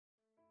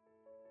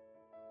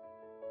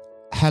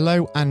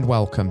Hello and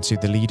welcome to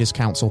the Leaders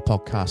Council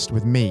podcast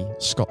with me,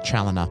 Scott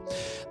Challoner.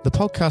 The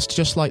podcast,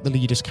 just like the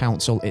Leaders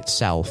Council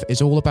itself,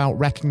 is all about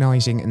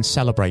recognising and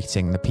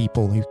celebrating the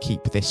people who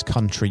keep this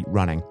country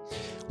running.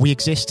 We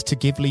exist to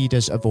give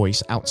leaders a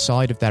voice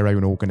outside of their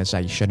own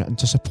organisation and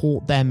to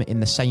support them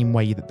in the same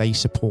way that they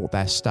support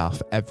their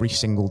staff every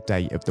single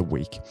day of the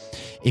week.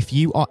 If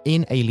you are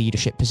in a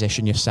leadership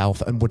position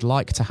yourself and would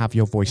like to have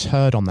your voice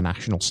heard on the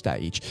national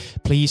stage,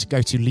 please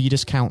go to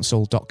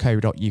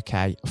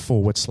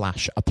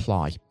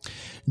leaderscouncil.co.uk/apply.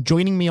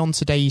 Joining me on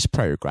today's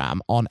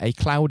programme on a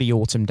cloudy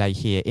autumn day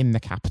here in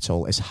the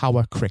capital is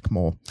Hawa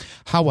Crickmore.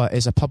 Hawa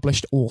is a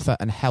published author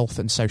and health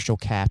and social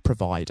care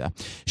provider.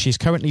 She's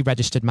currently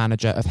registered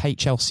manager of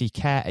HLC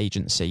Care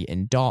Agency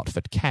in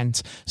Dartford,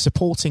 Kent,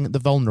 supporting the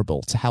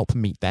vulnerable to help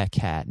meet their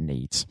care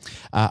needs.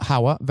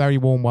 Hawa, very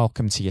warm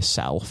welcome to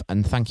yourself,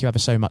 and thank you ever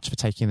so much for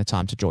taking the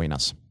time to join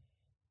us.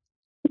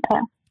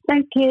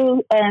 Thank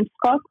you,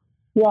 Scott.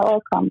 You are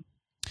welcome.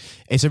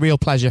 It's a real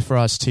pleasure for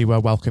us to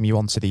welcome you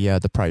onto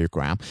the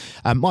programme.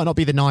 Might not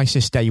be the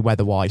nicest day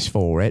weather-wise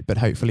for it, but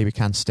hopefully we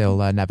can still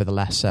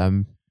nevertheless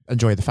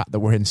enjoy the fact that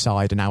we're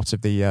inside and out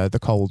of the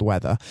cold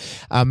weather.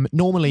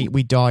 Normally,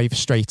 we dive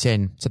straight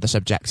in to the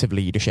subject of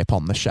leadership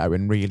on the show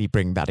and really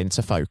bring that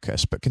into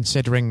focus. But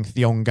considering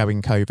the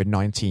ongoing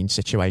COVID-19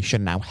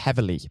 situation, now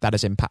heavily that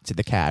has impacted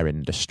the care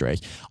industry,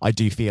 I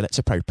do feel it's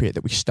appropriate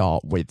that we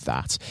start with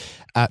that.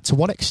 To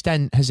what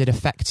extent has it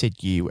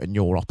affected you and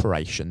your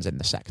operations in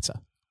the sector?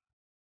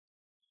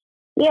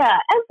 Yeah,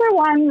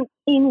 everyone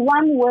in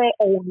one way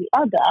or the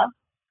other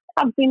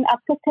have been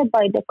affected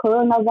by the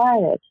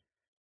coronavirus.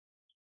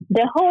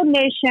 The whole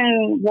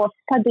nation was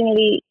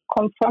suddenly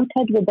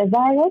confronted with the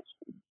virus.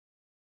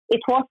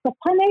 It was a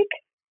panic,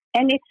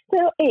 and it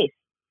still is.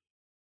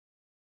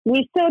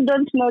 We still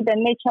don't know the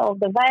nature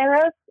of the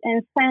virus,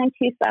 and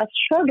scientists are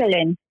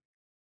struggling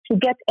to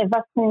get a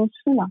vaccine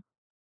sooner.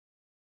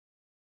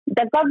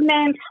 The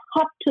government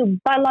had to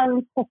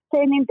balance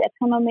sustaining the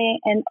economy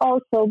and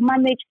also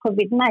manage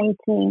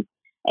COVID-19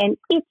 and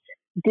its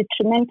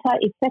detrimental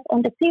effect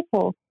on the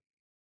people.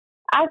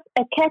 As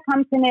a care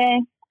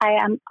company, I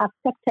am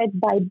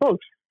affected by both.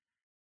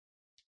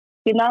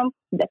 You know,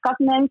 the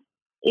government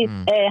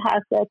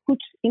has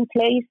put in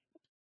place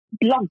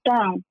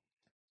lockdown,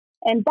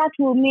 and that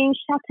will mean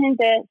shutting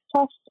the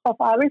source of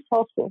our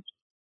resources.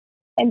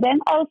 And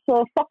then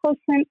also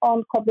focusing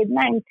on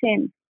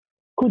COVID-19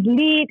 could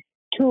lead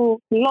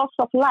to loss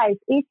of life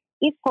if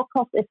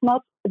focus is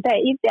not there.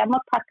 If they are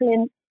not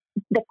tackling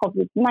the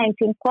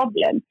COVID-19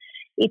 problem,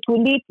 it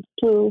will lead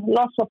to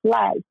loss of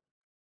life.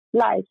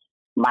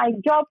 My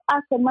job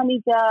as a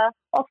manager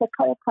of a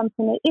care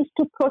company is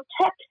to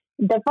protect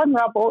the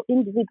vulnerable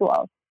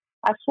individuals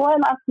as well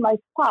as my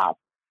staff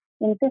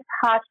in these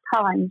hard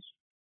times.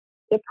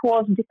 It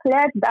was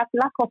declared that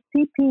lack of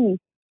PPE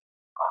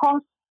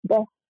caused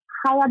the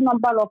higher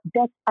number of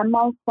deaths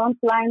among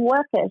frontline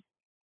workers,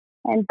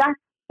 and that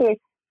is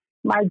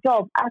my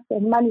job as a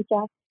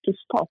manager to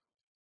stop.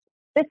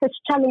 This is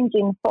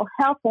challenging for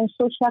health and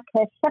social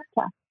care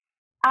sector.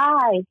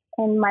 I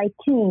and my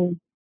team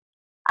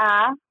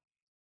are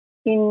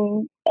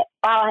in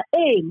our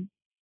aim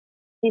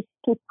is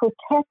to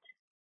protect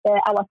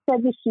our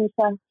service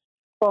users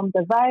from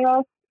the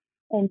virus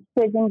and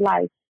saving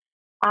lives.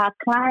 Our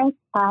clients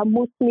are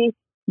mostly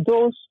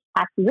those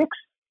at risk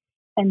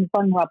and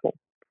vulnerable.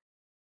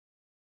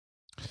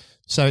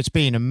 So it's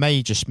been a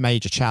major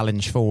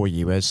challenge for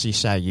you. As you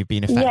say, you've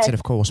been affected,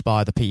 of course,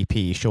 by the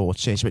PPE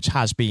shortages, which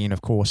has been,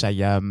 of course,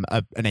 an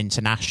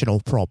international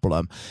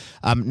problem.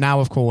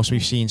 Now, of course,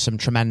 we've seen some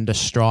tremendous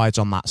strides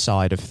on that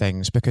side of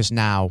things because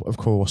now, of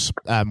course,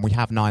 we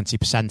have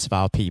 90% of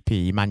our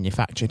PPE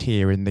manufactured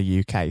here in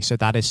the UK. So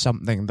that is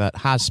something that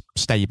has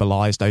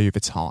stabilised over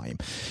time.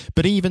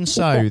 But even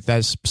so,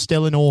 there's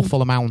still an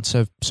awful amount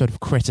of sort of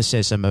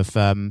criticism of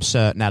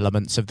certain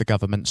elements of the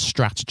government's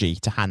strategy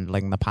to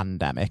handling the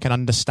pandemic,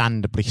 and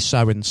understandably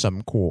so in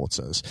some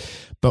quarters.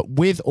 But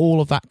with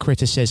all of that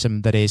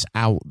criticism that is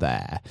out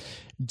there,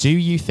 do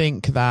you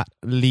think that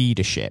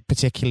leadership,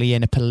 particularly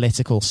in a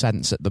political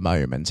sense at the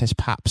moment, is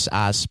perhaps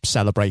as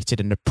celebrated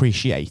and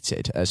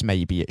appreciated as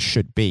maybe it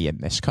should be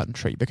in this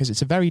country? Because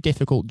it's a very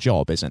difficult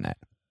job, isn't it?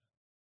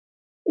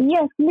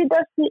 Yes,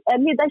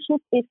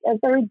 leadership is a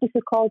very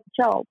difficult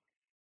job.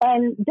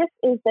 And this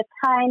is the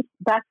time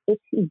that it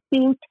is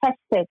being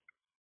tested,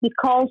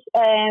 because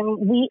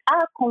we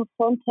are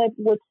confronted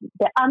with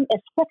the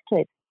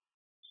unexpected.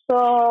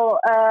 So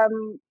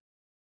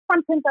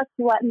something that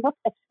you are not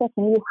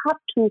expecting, you have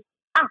to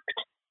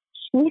act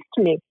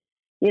swiftly,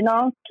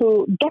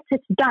 to get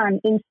it done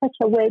in such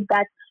a way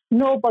that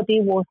nobody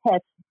will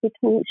hurt. It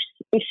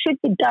should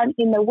be done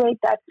in a way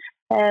that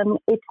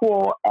it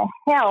will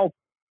help,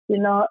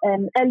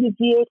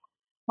 alleviate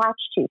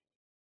hardship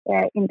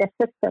in the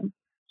system.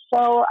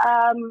 So,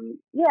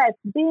 yes,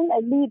 being a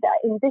leader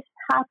in this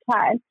hard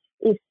time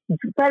is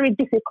very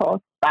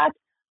difficult. But,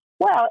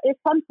 well,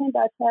 it's something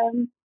that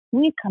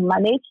we can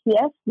manage.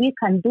 Yes, we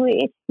can do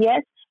it.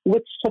 Yes,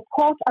 with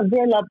support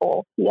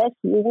available. Yes,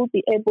 we will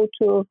be able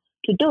to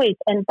do it.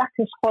 And that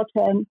is what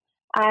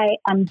I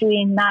am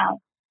doing now.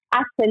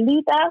 As a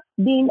leader,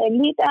 being a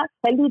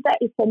leader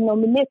is a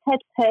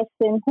nominated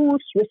person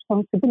whose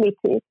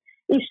responsibility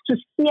is to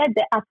steer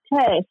the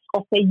affairs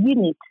of a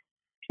unit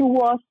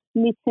towards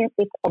meeting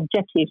its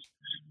objectives.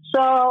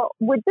 So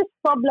with this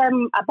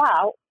problem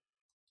about,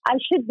 I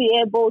should be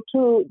able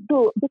to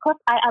do, because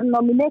I am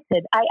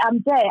nominated, I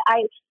am there.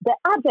 The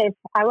others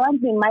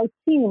around me, my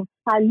team,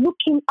 are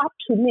looking up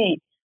to me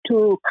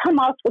to come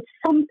out with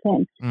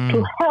something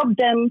to help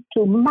them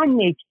to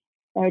manage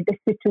the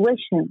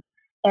situation.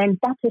 And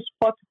that is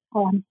what I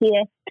am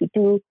here to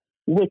do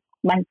with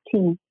my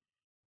team.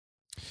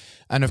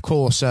 And of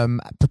course,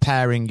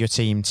 preparing your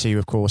team to,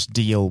 of course,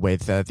 deal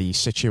with these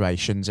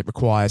situations, it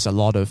requires a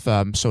lot of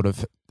sort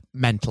of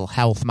mental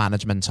health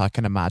management, I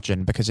can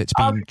imagine, because it's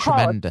been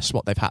tremendous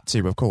what they've had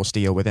to, of course,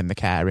 deal with in the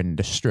care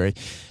industry.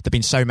 There have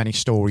been so many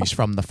stories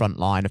from the front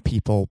line of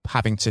people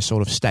having to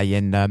sort of stay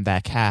in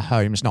their care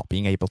homes, not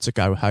being able to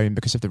go home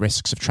because of the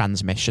risks of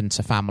transmission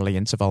to family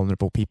and to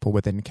vulnerable people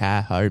within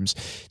care homes.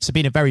 It's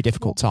been a very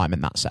difficult time in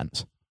that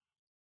sense.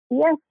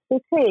 Yes,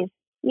 it is.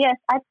 Yes,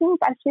 I think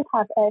I should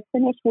have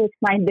finished with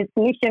my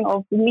definition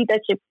of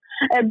leadership.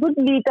 A good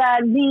leader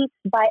leads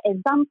by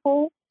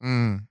example,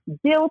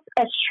 builds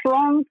a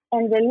strong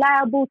and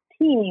reliable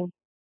team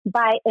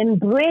by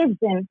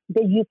embracing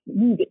the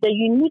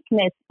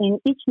uniqueness in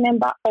each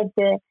member of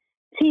the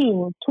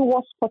team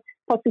towards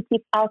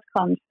positive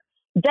outcomes.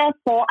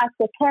 Therefore, as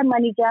a care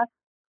manager,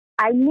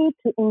 I need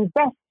to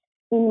invest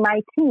in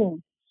my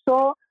team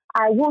so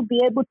I will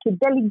be able to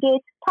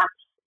delegate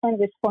tasks and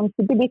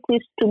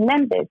responsibilities to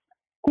members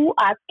who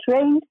are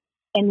trained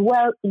and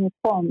well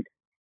informed.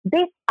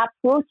 This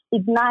approach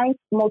ignites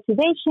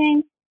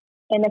motivation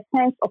and a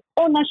sense of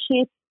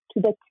ownership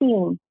to the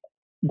team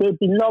they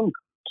belong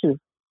to.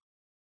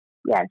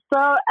 Yeah.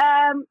 So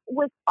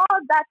with all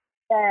that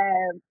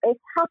is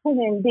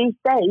happening these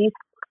days,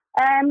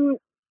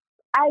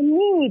 I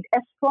need a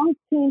strong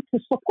team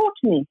to support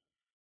me.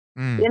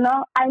 You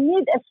know, I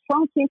need a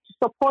strong team to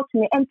support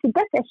me, and to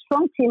get a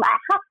strong team, I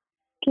have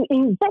to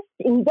invest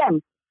in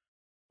them.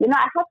 You know,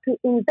 I have to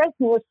invest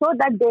in them so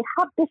that they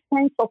have this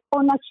sense of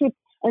ownership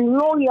and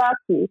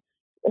loyalty,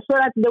 so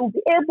that they will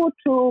be able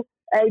to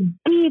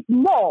give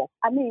more.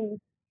 I mean,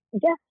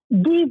 just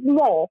give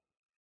more,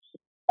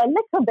 a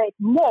little bit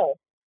more,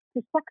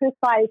 to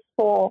sacrifice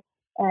for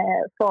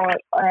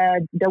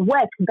the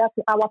work that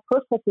our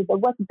processes, the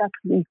work that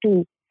we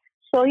do.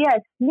 So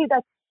yes,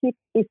 leadership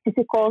is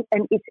difficult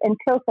and it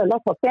entails a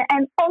lot of things.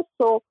 And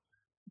also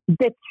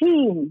the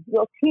team,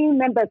 your team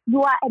members,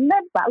 you are a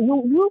member,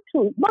 you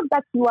too, not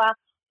that you are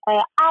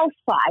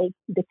outside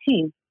the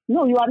team.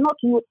 No, you are not.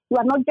 You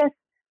are not just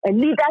a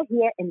leader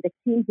here and the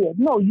team here.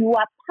 No, you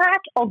are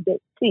part of the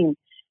team,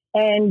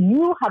 and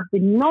you have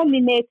been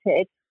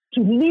nominated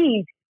to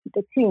lead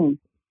the team.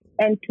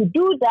 And to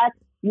do that,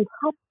 you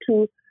have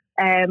to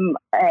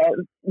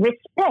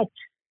respect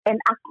and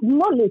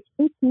acknowledge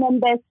each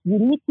member's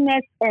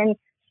uniqueness and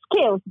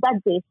skills that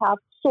they have,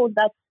 so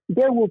that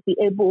they will be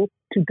able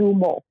to do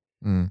more.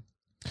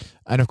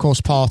 And of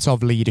course, part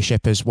of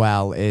leadership as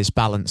well is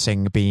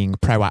balancing being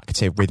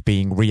proactive with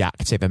being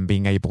reactive and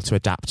being able to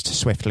adapt to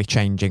swiftly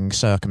changing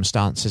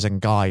circumstances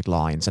and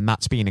guidelines. And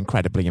that's been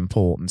incredibly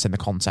important in the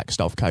context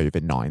of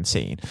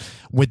COVID-19.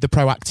 With the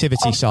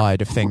proactivity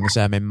side of things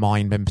in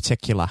mind in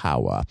particular,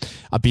 Hawa,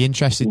 I'd be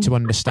interested to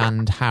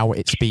understand how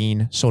it's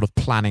been sort of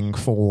planning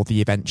for the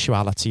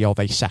eventuality of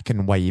a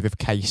second wave of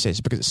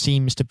cases, because it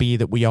seems to be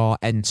that we are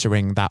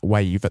entering that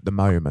wave at the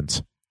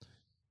moment.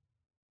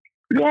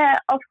 Yeah,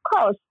 of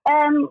course.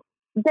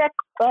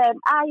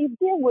 I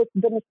deal with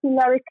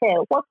domiciliary care.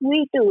 What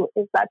we do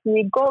is that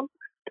we go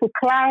to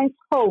clients'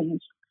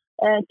 homes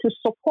to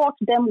support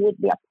them with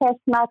their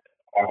personal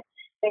care,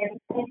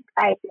 and things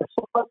like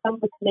support them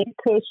with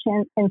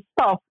medication and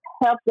stuff,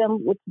 help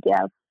them with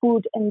their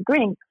food and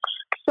drink.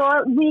 So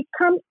we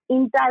come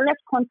in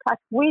direct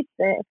contact with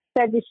the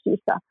service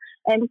user.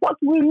 And what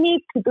we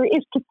need to do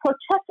is to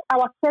protect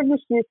our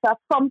service user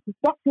from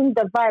getting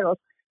the virus.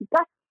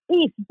 That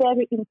is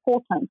very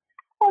important.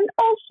 And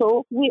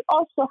also, we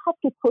also have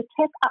to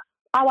protect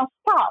our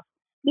staff,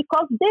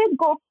 because they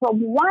go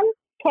from one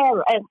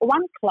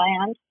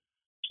client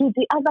to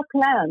the other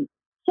client.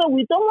 So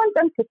we don't want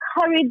them to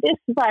carry this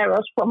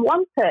virus from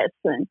one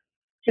person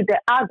to the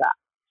other.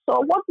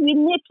 So what we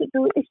need to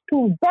do is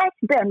to vet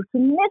them, to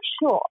make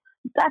sure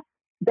that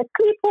the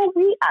people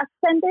we are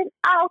sending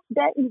out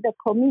there in the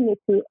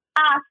community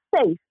are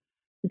safe.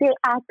 They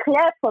are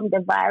clear from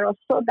the virus,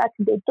 so that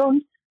they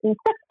don't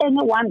infect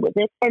anyone with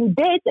it, and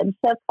they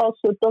themselves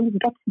also don't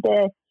get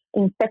the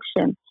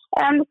infection.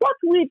 And what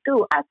we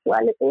do as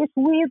well is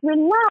we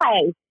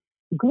rely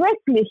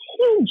greatly,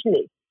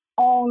 hugely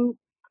on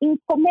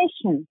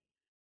information,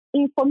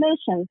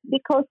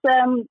 because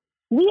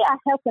we are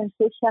health and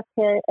social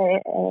care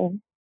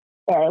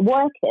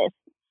workers,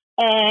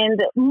 and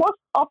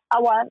most of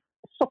our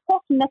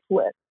support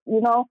network,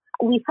 you know,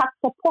 we have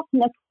support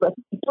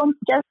networks. We don't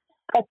just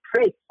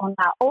operate on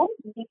our own.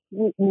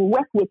 We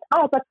work with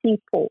other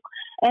people,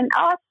 and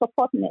our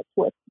support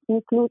networks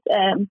include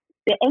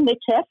the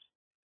NHS,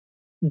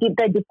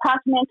 the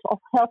Department of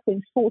Health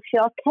and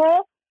Social Care,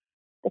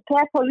 the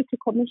Care Policy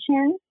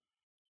Commission,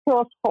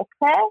 Source for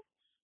Care,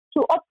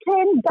 to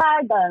obtain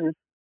guidance,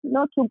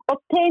 to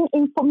obtain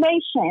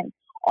information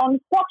on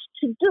what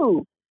to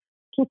do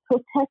to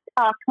protect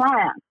our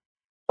clients.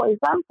 For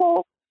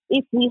example,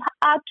 if we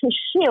are to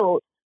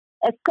shield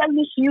a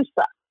service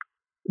user,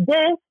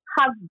 they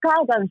have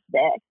guidance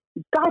there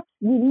that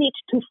we need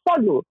to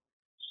follow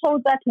so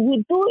that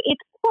we do it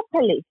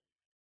properly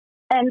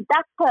and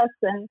that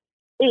person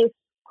is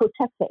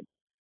protected.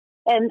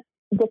 And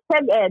the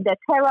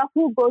carer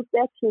who goes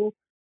there to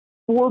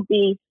will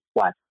be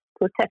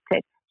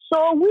protected.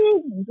 So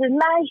we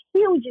rely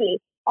hugely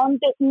on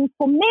the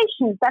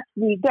information that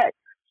we get.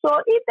 So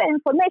if the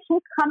information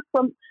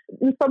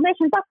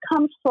that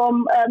comes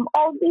from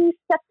all these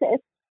sectors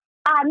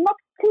are not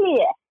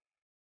clear,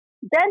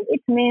 then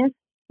it means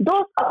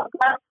those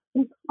are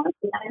in front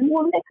line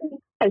will make a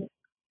mistake.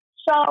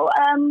 So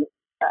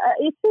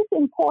it is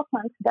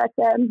important that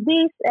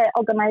these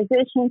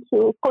organizations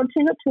to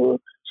continue to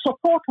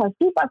support us,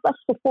 give us the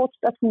support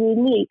that we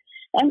need.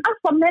 And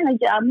as a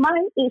manager,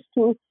 mine is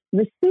to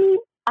receive.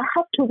 I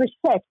have to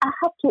research. I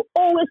have to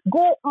always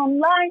go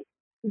online,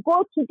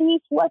 go to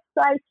these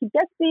websites to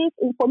get this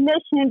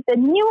information, the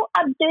new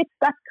updates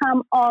that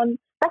comes on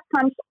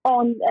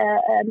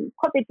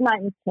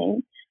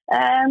COVID-19,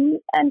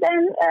 and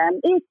then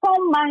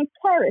inform my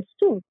carers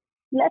too.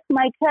 Let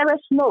my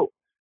carers know,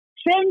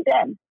 train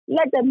them,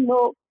 let them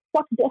know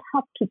what they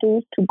have to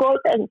do to go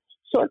there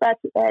so that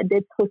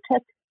they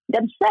protect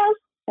themselves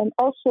and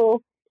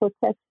also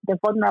protect the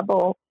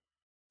vulnerable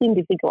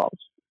individuals.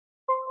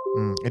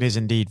 It is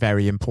indeed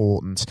very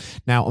important.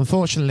 Now,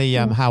 unfortunately,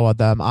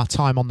 Howard, our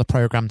time on the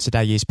programme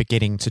today is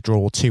beginning to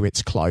draw to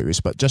its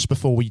close. But just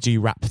before we do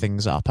wrap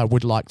things up, I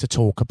would like to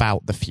talk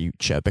about the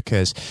future,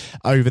 because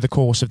over the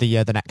course of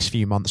the next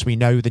few months, we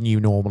know the new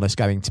normal is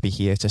going to be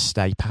here to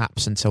stay,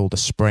 perhaps until the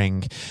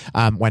spring,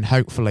 when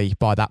hopefully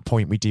by that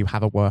point we do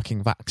have a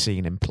working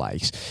vaccine in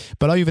place.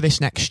 But over this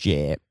next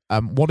year,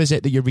 what is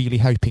it that you're really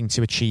hoping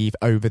to achieve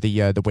over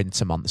the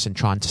winter months and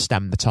trying to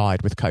stem the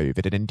tide with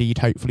COVID? And indeed,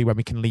 hopefully, when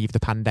we can leave the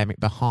pandemic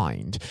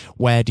behind,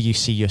 where do you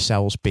see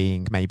yourselves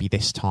being maybe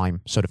this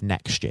time sort of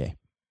next year?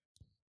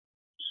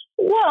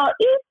 Well,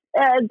 if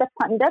the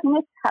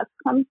pandemic has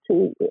come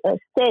to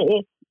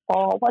stay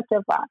or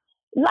whatever,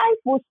 life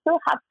will still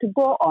have to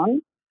go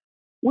on.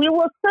 We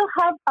will still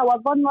have our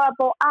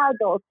vulnerable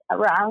adults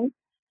around.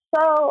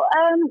 So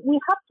we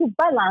have to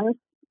balance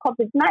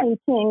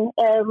COVID-19,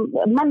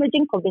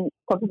 managing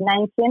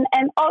COVID-19,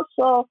 and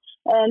also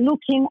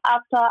looking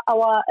after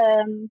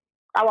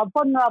our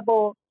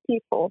vulnerable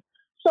people.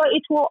 So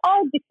it will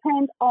all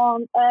depend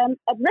on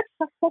a risk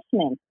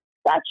assessment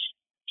that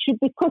should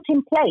be put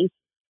in place.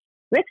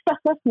 Risk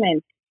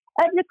assessment.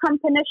 Every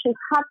company should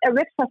have a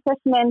risk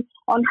assessment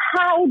on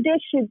how they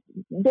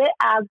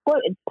are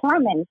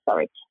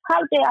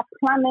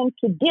planning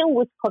to deal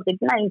with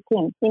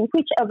COVID-19 in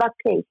whichever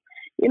case.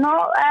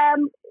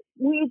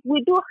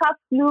 We do have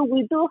flu,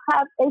 we do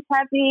have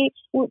HIV,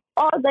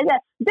 all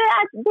that. They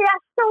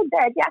are still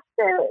there. They are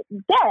still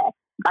there,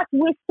 but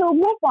we still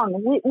move on.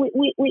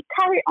 We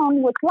carry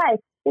on with life,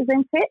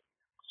 isn't it?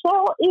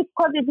 So if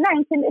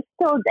COVID-19 is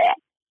still there,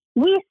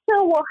 we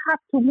still will have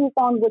to move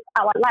on with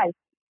our life.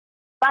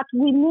 But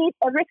we need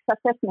a risk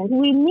assessment.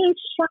 We need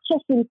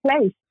structures in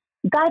place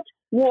that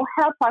will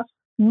help us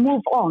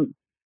move on.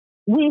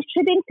 We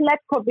shouldn't let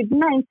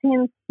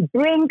COVID-19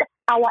 bring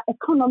our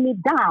economy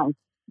down.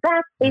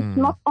 That is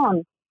not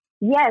on.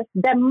 Yes,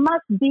 there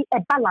must be a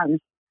balance.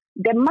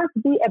 There must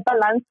be a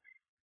balance.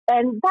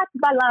 And that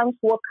balance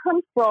will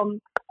come from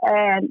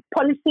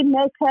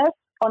policymakers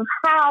on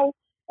how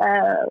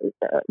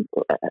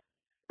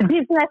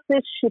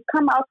businesses should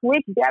come out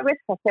with their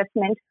risk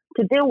assessment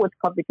to deal with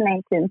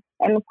COVID-19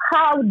 and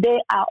how they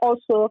are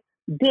also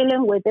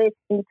dealing with it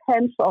in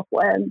terms of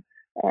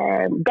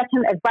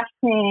getting a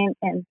vaccine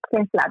and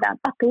things like that.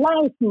 But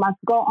life must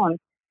go on.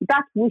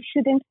 That we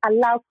shouldn't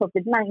allow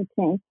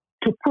COVID-19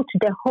 to put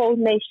the whole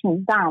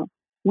nation down.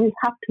 We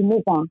have to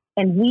move on,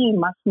 and we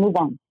must move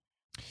on.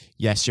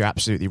 Yes, you're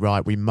absolutely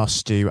right. We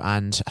must do.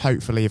 And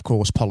hopefully, of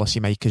course,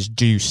 policymakers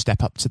do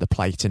step up to the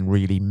plate and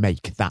really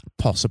make that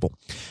possible.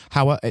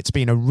 Howard, it's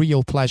been a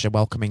real pleasure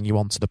welcoming you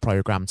onto the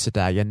programme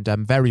today, and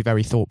very,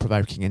 very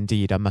thought-provoking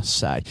indeed, I must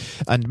say.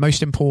 And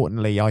most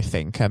importantly, I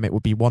think it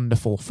would be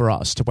wonderful for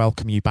us to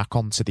welcome you back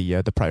onto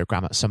the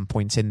programme at some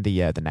point in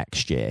the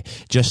next year,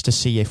 just to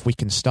see if we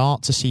can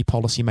start to see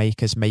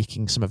policymakers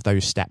making some of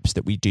those steps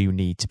that we do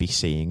need to be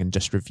seeing, and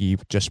just review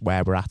just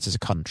where we're at as a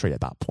country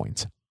at that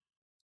point.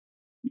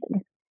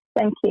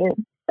 Thank you.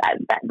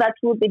 That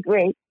would be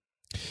great.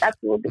 That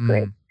would be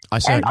great. I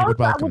certainly would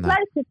welcome that. I would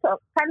like to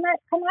talk. Can I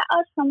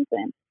ask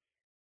something?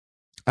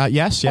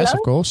 Yes, Hello?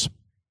 Of course.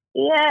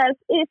 Yes.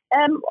 It's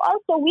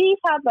also we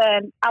have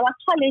our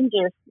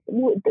challenges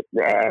with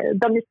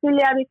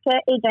domiciliary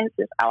care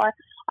agencies.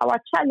 Our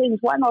challenge,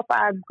 one of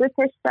our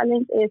greatest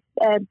challenges is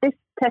this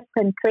test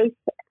and trace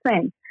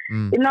thing.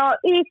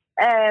 If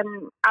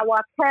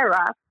our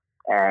carer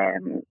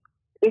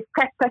is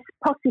tested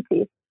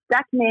positive,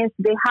 that means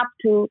they have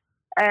to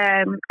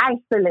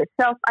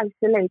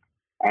self-isolate,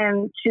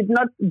 and should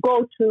not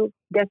go to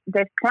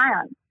the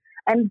client.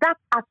 And that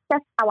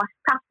affects our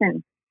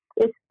staffing.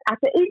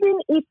 Even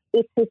if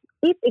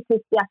it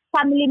is their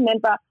family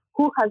member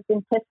who has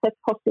been tested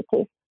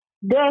positive,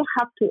 they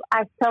have to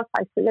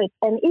self-isolate.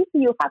 And if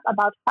you have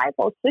about 5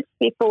 or 6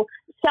 people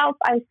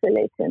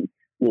self-isolating,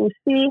 you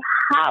see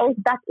how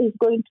that is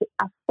going to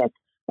affect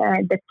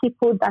the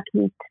people that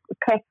we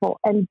care for.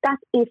 And that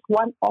is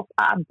one of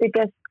our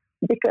biggest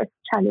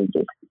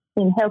challenges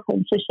in health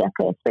and social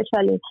care,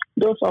 especially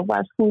those of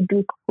us who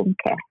do home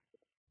care.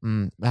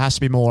 There has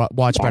to be more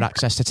widespread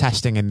access to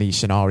testing in these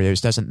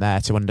scenarios, doesn't there,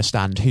 to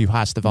understand who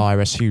has the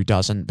virus, who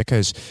doesn't,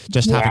 because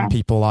just having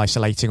people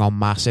isolating en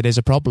masse, it is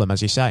a problem,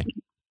 as you say.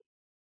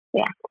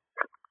 Yeah,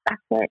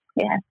 that's it,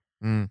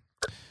 yeah.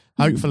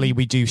 Hopefully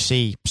we do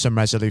see some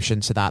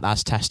resolution to that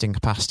as testing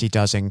capacity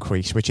does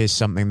increase, which is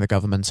something the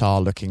government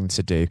are looking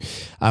to do.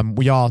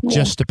 We are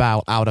just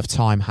about out of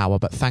time, Hawa,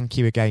 but thank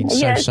you again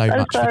so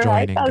much for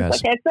joining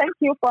us. Okay. Thank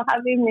you for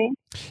having me.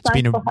 It's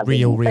been a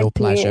real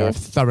pleasure. I've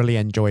thoroughly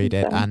enjoyed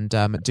it. And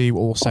do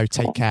also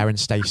take care and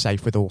stay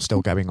safe with all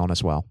still going on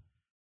as well.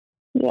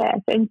 Yeah,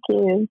 thank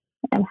you.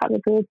 And have a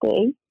good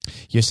day.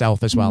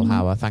 Yourself as well,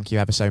 Hawa. Thank you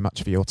ever so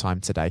much for your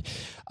time today.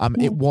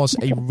 It was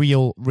a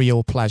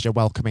real pleasure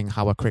welcoming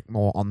Hawa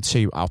Crickmore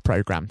onto our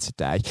programme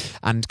today.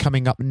 And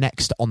coming up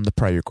next on the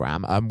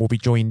programme, we'll be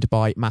joined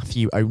by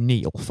Matthew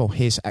O'Neill for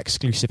his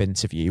exclusive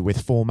interview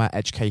with former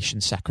Education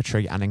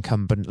Secretary and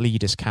incumbent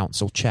Leaders'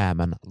 Council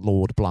Chairman,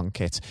 Lord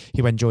Blunkett,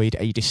 who enjoyed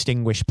a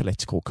distinguished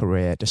political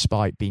career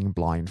despite being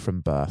blind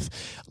from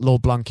birth.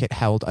 Lord Blunkett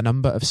held a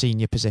number of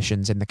senior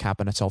positions in the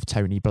cabinet of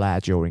Tony Blair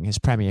during his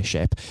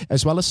premiership,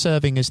 as well as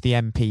serving as the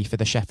MP for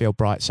the Sheffield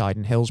Brightside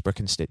and Hillsborough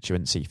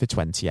constituency for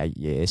 28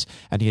 years,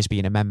 and he has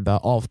been a member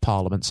of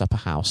Parliament's Upper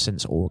House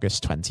since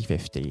August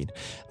 2015.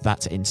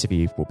 That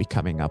interview will be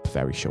coming up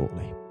very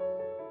shortly.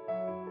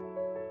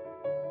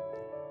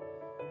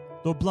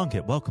 Lord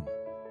Blunkett, welcome.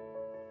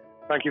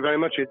 Thank you very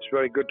much. It's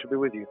very good to be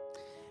with you.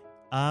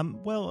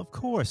 Well, of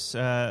course,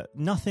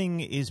 nothing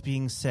is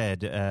being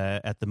said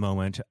at the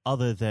moment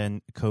other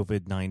than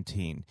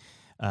COVID-19,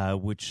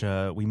 which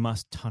we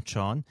must touch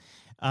on.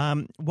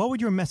 What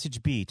would your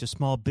message be to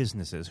small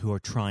businesses who are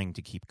trying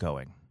to keep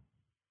going?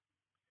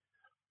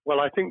 Well,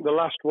 I think the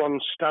last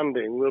ones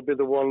standing will be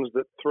the ones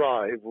that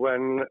thrive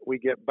when we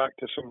get back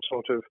to some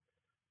sort of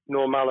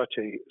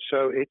normality.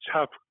 So it's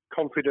have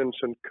confidence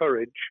and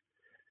courage.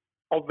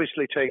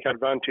 Obviously take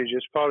advantage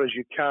as far as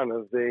you can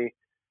of the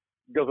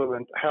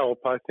government help.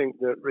 I think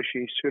that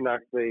Rishi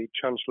Sunak, the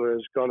Chancellor,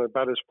 has gone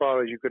about as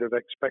far as you could have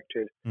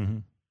expected. Mm-hmm.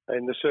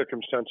 In the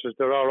circumstances.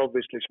 There are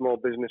obviously small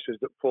businesses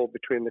that fall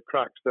between the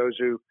cracks. Those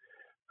who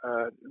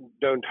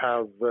don't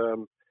have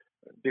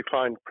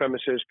defined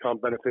premises can't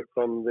benefit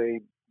from the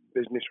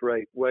business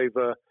rate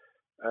waiver,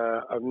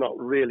 have not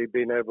really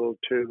been able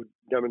to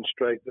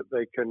demonstrate that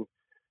they can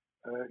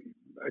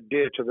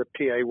adhere to the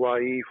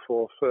PAYE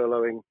for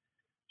furloughing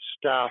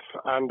staff,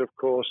 and of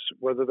course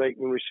whether they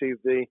can receive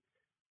the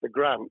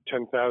grant,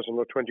 10,000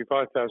 or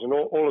 25,000.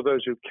 All of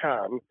those who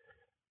can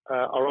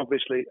are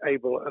obviously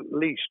able at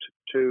least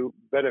to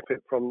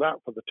benefit from that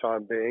for the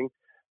time being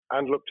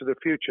and look to the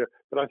future.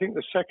 But I think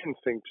the second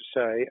thing to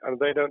say, and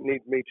they don't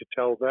need me to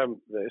tell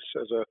them this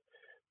as a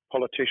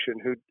politician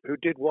who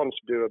did once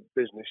do a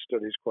business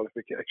studies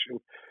qualification,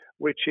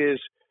 which is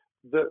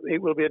that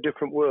it will be a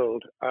different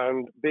world,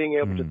 and being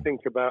able to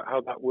think about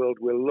how that world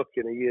will look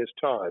in a year's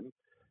time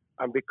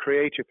and be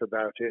creative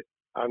about it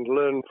and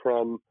learn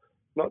from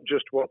not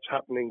just what's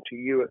happening to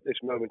you at this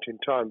moment in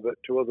time, but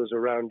to others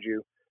around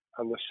you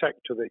and the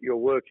sector that you're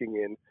working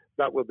in,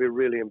 that will be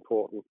really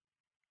important.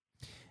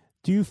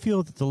 Do you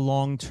feel that the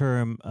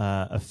long-term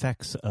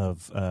effects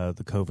of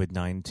the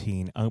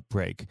COVID-19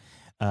 outbreak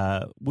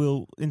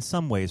will in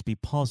some ways be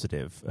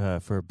positive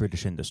for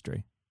British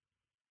industry?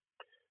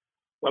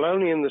 Well,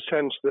 only in the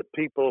sense that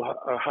people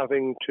are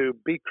having to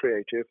be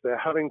creative, they're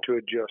having to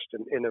adjust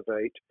and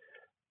innovate.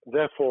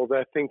 Therefore,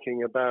 they're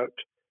thinking about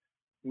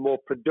more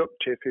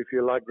productive, if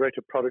you like,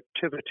 greater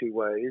productivity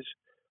ways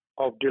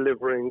of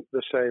delivering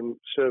the same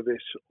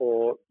service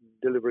or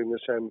delivering the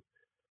same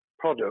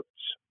products.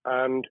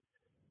 And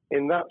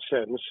in that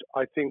sense,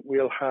 I think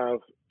we'll have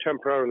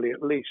temporarily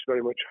at least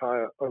very much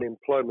higher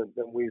unemployment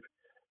than we've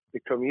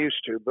become used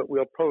to, but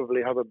we'll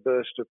probably have a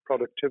burst of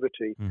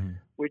productivity,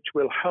 which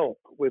will help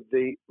with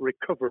the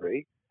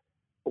recovery.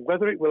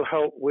 Whether it will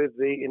help with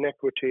the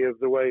inequity of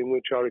the way in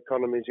which our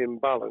economy is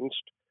imbalanced,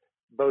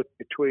 both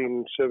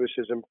between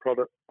services and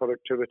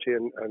productivity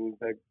and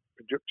the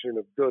production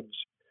of goods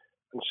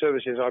and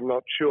services, I'm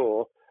not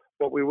sure.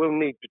 What we will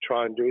need to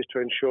try and do is to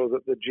ensure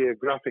that the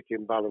geographic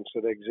imbalance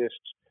that exists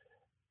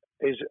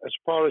is, as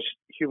far as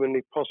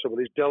humanly possible,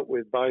 is dealt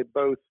with by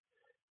both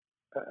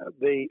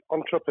the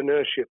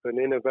entrepreneurship and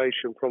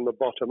innovation from the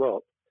bottom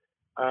up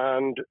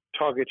and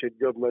targeted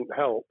government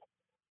help,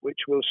 which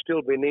will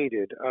still be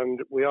needed. And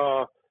we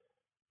are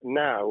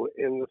now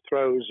in the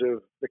throes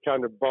of the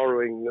kind of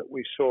borrowing that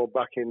we saw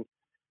back in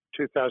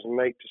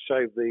 2008 to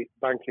save the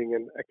banking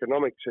and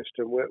economic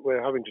system,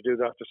 we're having to do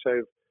that to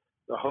save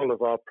the whole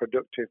of our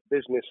productive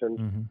business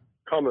and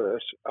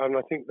commerce, and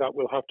I think that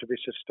will have to be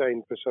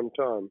sustained for some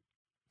time.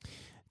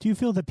 Do you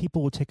feel that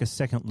people will take a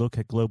second look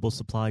at global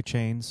supply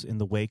chains in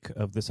the wake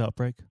of this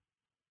outbreak?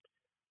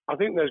 I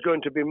think there's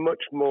going to be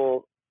much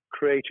more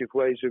creative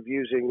ways of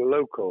using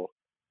local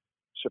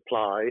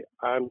supply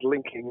and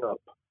linking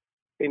up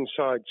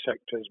inside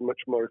sectors much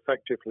more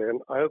effectively,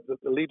 and I hope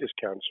that the Leaders'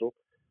 Council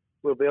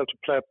will be able to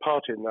play a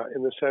part in that,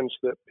 in the sense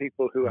that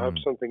people who have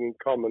something in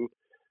common,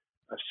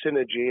 a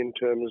synergy in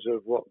terms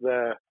of what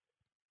they're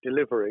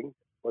delivering,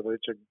 whether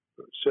it's a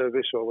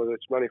service or whether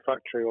it's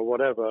manufacturing or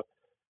whatever,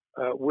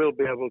 will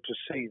be able to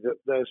see that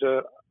there's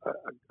a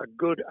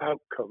good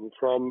outcome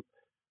from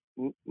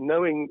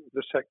knowing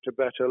the sector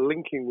better,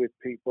 linking with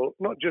people,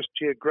 not just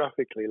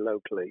geographically,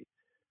 locally,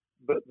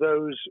 but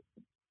those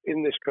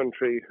in this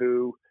country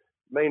who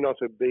may not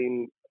have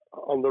been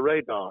on the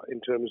radar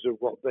in terms of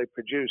what they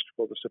produced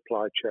for the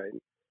supply chain.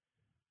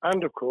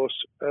 And of course,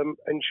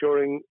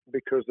 ensuring,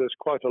 because there's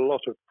quite a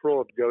lot of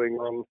fraud going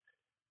on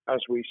as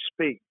we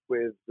speak,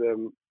 with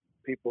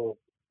people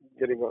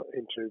getting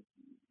into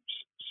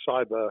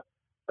cyber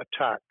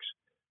attacks,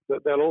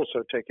 that they'll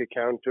also take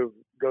account of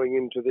going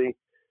into the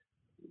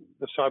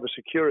cyber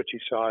security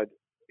side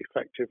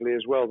effectively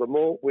as well. The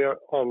more we are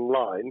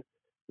online,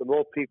 the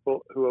more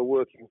people who are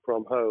working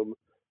from home,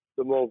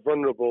 the more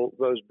vulnerable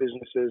those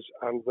businesses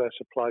and their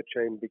supply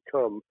chain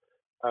become.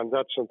 And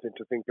that's something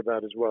to think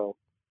about as well.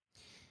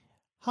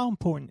 How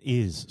important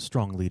is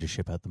strong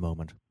leadership at the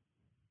moment?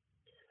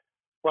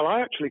 Well,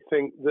 I actually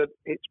think that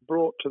it's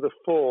brought to the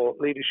fore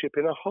leadership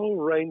in a whole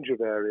range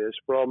of areas,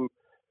 from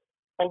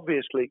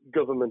obviously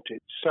government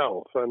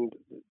itself, and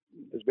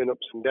there's been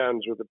ups and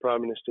downs with the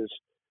Prime Minister's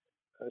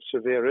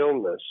severe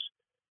illness,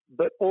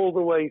 but all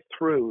the way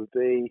through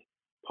the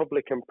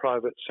public and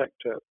private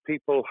sector.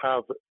 People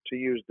have, to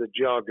use the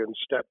jargon,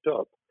 stepped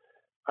up,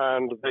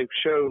 and they've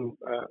shown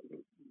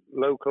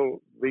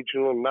local,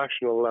 regional,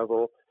 national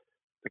level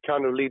the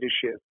kind of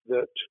leadership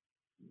that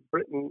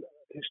Britain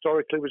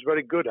historically was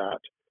very good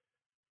at.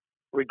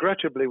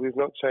 Regrettably, we've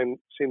not seen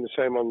the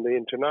same on the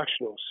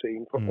international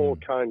scene for all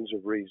kinds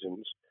of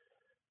reasons,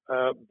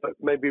 but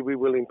maybe we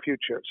will in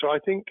future. So I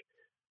think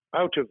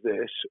out of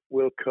this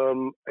will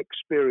come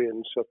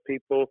experience of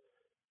people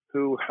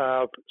who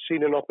have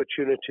seen an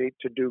opportunity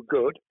to do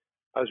good,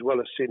 as well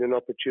as seen an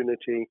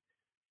opportunity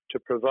to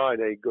provide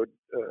a good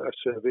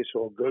service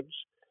or goods,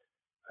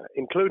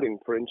 including,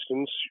 for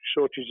instance,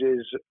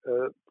 shortages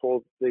for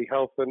the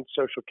health and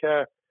social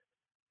care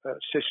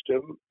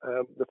system,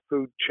 the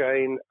food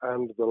chain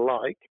and the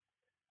like.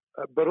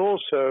 But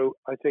also,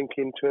 I think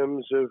in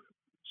terms of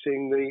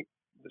seeing the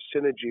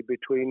synergy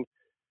between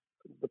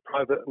the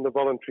private and the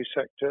voluntary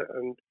sector,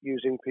 and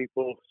using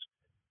people's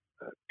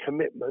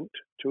commitment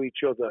to each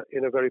other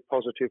in a very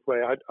positive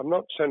way. I'm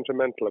not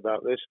sentimental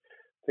about this.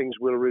 Things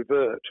will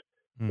revert.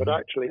 But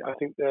actually, I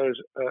think there's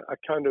a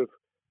kind of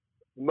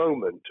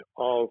moment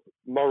of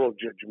moral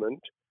judgment,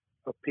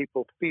 of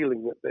people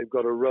feeling that they've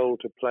got a role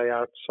to play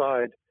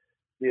outside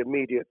the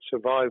immediate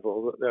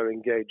survival that they're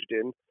engaged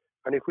in.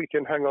 And if we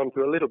can hang on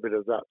to a little bit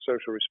of that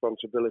social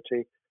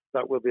responsibility,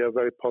 that will be a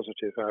very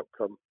positive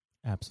outcome.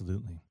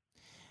 Absolutely.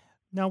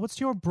 Now, what's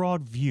your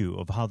broad view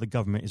of how the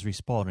government is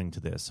responding to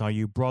this? Are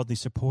you broadly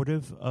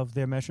supportive of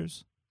their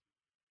measures?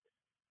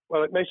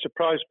 Well, it may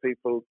surprise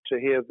people to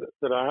hear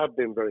that I have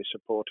been very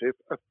supportive.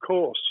 Of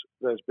course,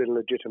 there's been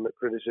legitimate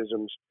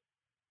criticisms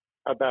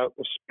about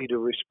the speed of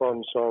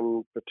response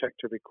on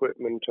protective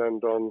equipment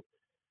and on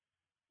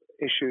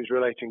issues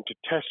relating to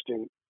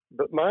testing.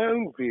 But my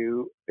own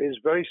view is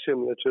very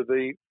similar to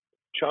the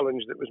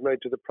challenge that was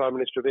made to the Prime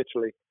Minister of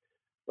Italy,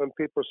 when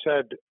people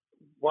said,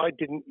 why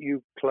didn't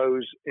you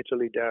close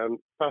Italy down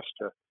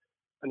faster?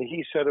 And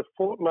he said, a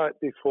fortnight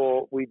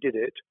before we did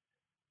it,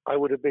 I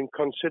would have been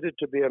considered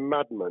to be a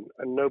madman,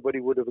 and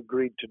nobody would have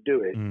agreed to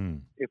do it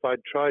if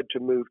I'd tried to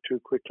move too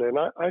quickly. And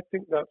I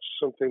think that's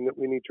something that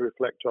we need to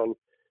reflect on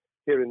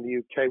here in the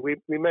UK.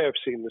 We may have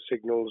seen the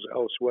signals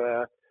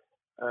elsewhere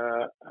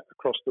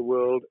across the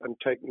world and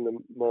taken them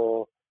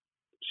more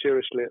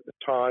seriously at the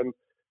time.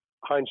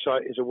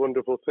 Hindsight is a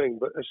wonderful thing,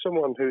 but as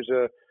someone who's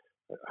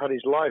had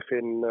his life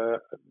in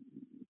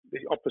the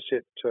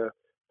opposite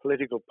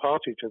political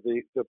party to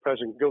the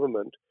present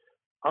government,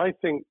 I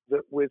think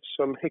that with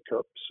some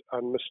hiccups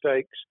and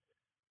mistakes,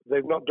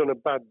 they've not done a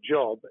bad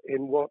job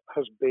in what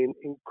has been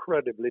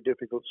incredibly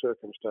difficult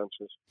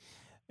circumstances.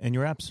 And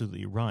you're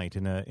absolutely right.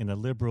 In a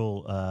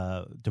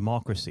liberal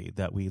democracy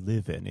that we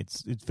live in,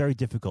 it's very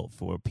difficult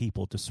for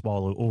people to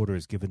swallow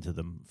orders given to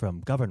them from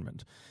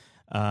government.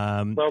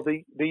 Well,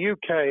 the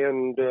UK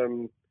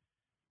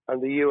and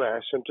the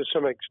US, and to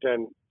some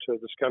extent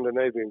the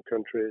Scandinavian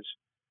countries,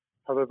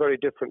 have a very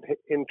different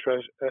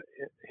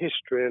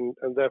history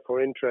and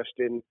therefore interest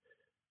in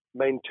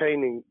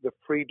maintaining the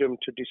freedom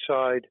to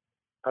decide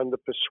and the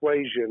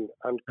persuasion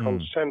and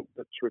consent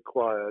that's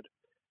required.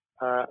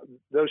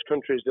 Those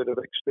countries that have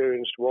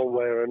experienced one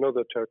way or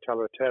another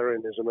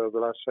totalitarianism over the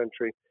last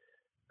century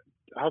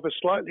have a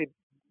slightly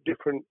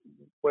different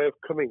way of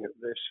coming at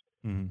this.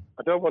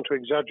 I don't want to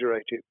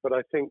exaggerate it, but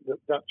I think that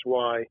that's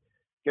why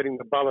getting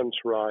the balance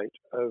right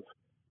of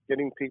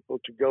getting people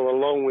to go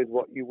along with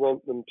what you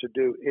want them to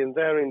do in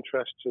their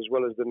interests as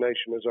well as the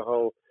nation as a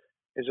whole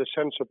is a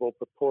sensible,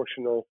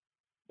 proportional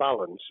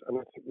balance. And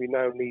I think we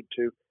now need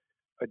to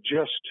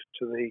adjust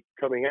to the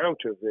coming out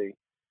of the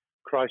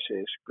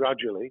crisis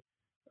gradually,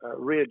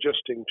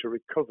 readjusting to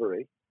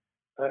recovery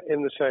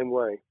in the same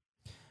way.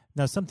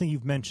 Now, something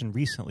you've mentioned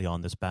recently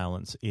on this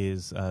balance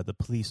is the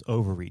police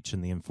overreach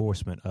in the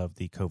enforcement of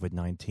the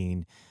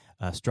COVID-19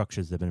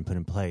 structures that have been put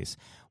in place.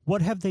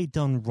 What have they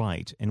done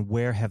right, and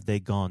where have they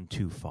gone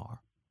too far?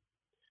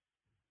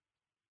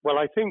 Well,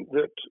 I think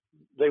that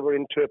they were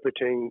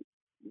interpreting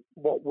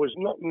what was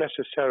not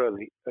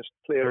necessarily as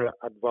clear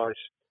advice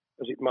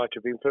as it might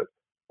have been for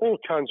all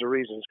kinds of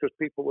reasons, because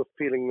people were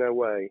feeling their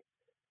way.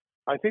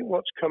 I think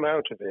what's come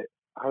out of it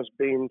has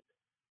been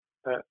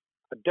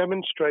a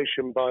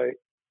demonstration by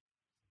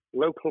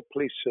local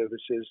police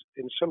services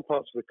in some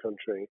parts of the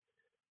country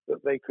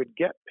that they could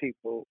get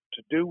people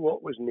to do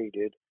what was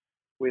needed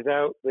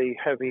without the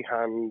heavy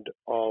hand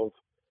of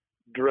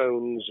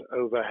drones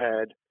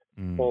overhead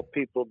or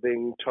people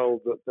being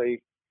told that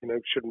they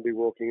shouldn't be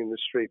walking in the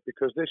street,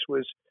 because this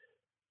was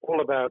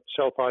all about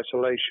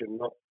self-isolation,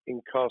 not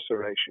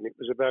incarceration. It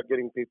was about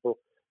getting people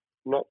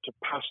not to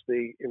pass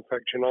the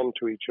infection on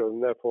to each other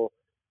and therefore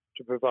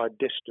to provide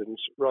distance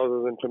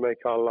rather than to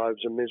make our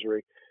lives a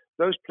misery.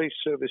 Those police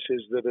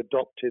services that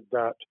adopted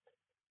that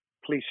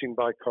policing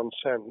by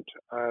consent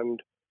and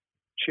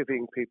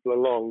chivying people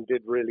along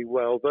did really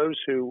well. Those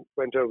who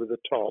went over the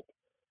top,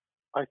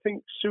 I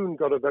think, soon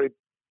got a very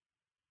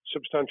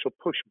substantial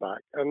pushback.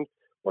 And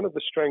one of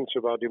the strengths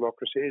of our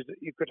democracy is that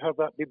you could have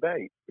that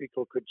debate.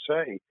 People could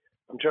say,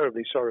 I'm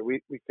terribly sorry,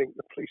 we think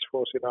the police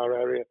force in our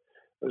area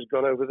has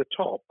gone over the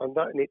top. And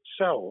that in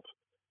itself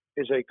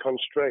is a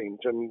constraint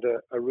and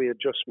a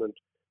readjustment.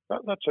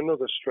 That's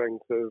another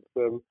strength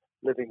of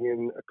living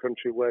in a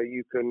country where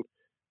you can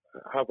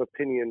have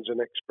opinions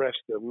and express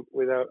them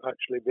without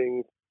actually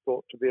being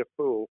thought to be a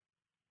fool.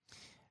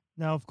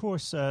 Now, of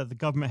course, the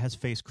government has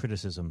faced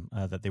criticism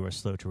that they were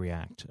slow to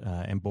react,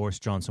 and Boris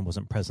Johnson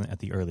wasn't present at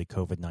the early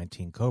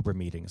COVID-19 COBRA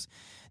meetings.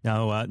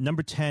 Now,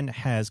 Number 10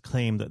 has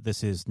claimed that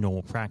this is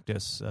normal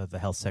practice. The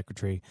health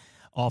secretary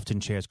often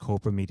chairs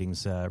COBRA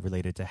meetings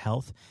related to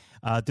health.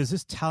 Does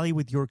this tally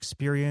with your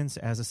experience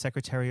as a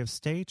Secretary of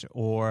State,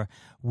 or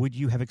would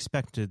you have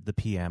expected the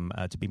PM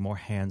to be more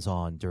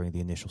hands-on during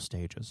the initial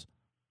stages?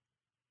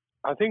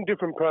 I think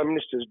different prime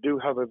ministers do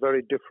have a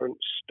very different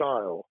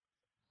style.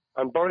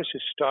 And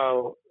Boris's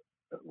style,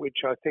 which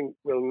I think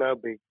will now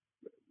be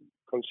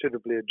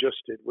considerably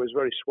adjusted, was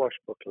very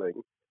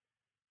swashbuckling.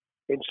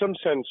 In some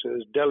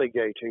senses,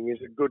 delegating is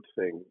a good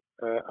thing,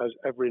 as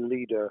every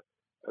leader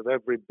of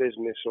every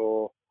business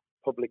or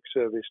public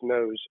service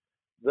knows.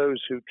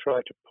 Those who try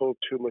to pull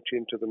too much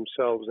into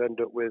themselves end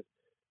up with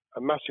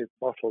a massive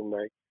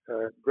bottleneck,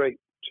 great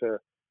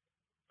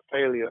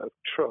failure of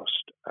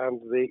trust,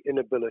 and the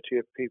inability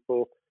of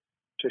people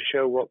to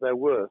show what they're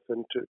worth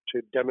and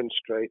to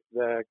demonstrate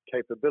their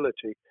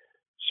capability.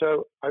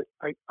 So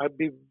I'd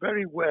be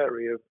very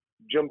wary of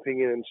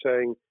jumping in and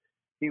saying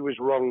he was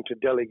wrong to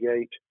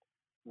delegate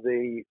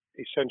the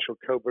essential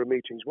COBRA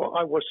meetings. What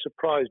I was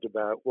surprised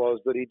about was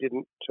that he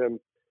didn't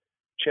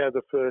chair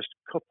the first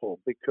couple,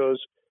 because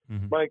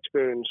my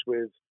experience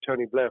with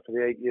Tony Blair for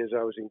the 8 years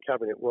I was in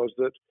Cabinet was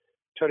that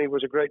Tony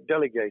was a great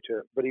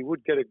delegator, but he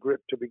would get a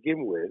grip to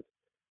begin with,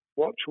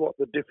 watch what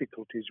the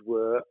difficulties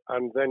were,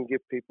 and then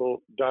give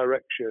people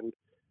direction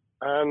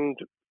and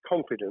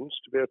confidence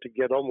to be able to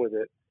get on with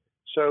it.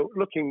 So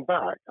looking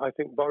back, I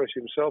think Boris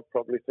himself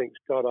probably thinks,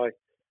 God, I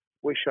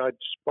wish I'd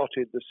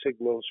spotted the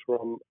signals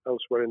from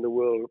elsewhere in the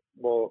world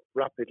more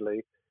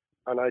rapidly,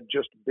 and I'd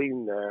just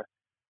been there.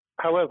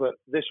 However,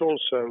 this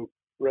also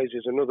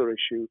raises another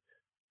issue.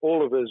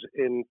 All of us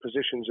in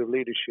positions of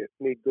leadership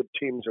need good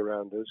teams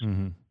around us.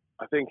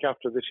 I think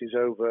after this is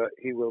over,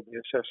 he will be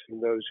assessing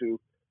those who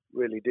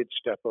really did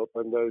step up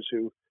and those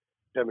who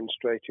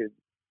demonstrated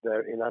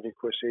their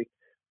inadequacy.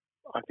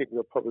 I think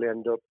we'll probably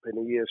end up in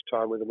a year's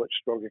time with a much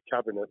stronger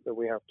cabinet than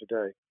we have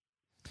today.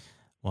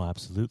 Well,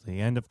 absolutely.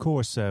 And of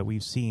course,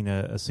 we've seen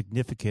a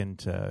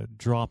significant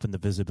drop in the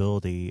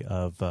visibility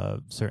of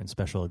certain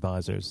special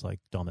advisors like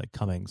Dominic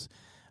Cummings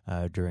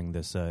during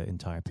this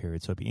entire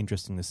period. So it'd be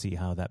interesting to see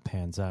how that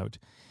pans out.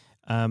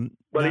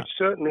 It's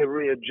certainly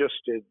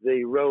readjusted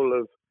the role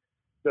of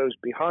those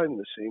behind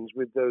the scenes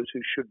with those who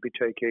should be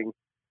taking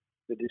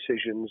the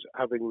decisions,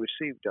 having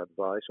received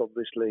advice.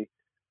 Obviously,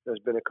 there's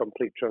been a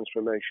complete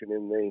transformation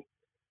in the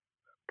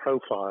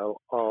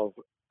profile of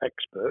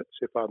experts,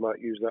 if I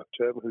might use that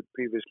term, who'd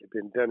previously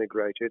been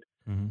denigrated.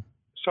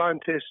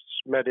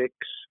 Scientists,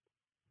 medics,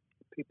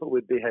 people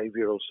with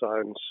behavioral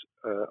science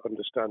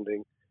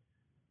understanding.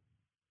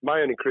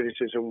 My only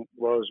criticism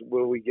was,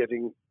 were we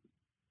getting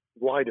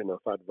wide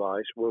enough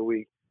advice? Were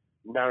we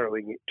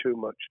narrowing it too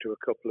much to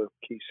a couple of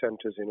key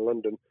centres in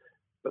London?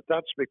 But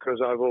that's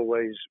because I've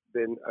always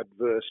been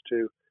adverse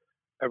to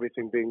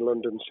everything being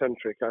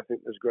London-centric, I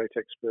think there's great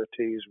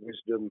expertise,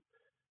 wisdom,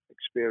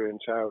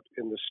 experience out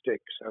in the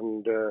sticks,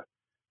 and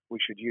we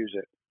should use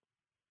it.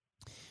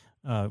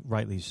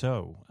 Rightly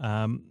so.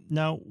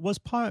 Now, was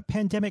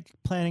pandemic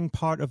planning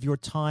part of your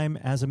time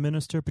as a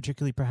minister,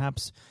 particularly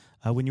perhaps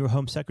when you were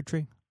Home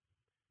Secretary?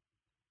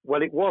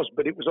 Well, it was,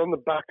 but it was on the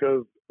back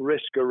of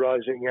risk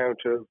arising out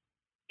of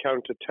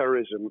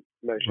counter-terrorism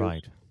measures.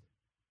 Right.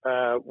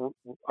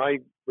 I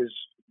was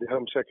the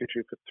Home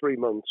Secretary for 3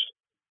 months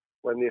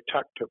when the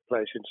attack took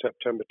place in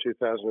September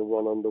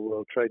 2001 on the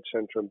World Trade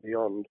Center and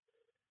beyond.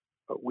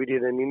 We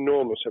did an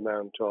enormous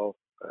amount of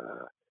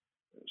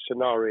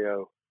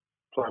scenario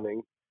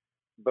planning,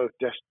 both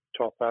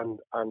desktop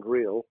and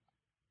real.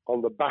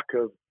 On the back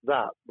of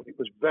that, it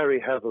was very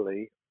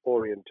heavily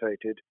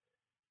orientated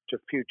to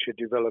future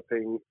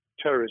developing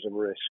terrorism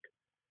risk.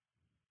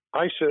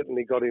 I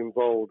certainly got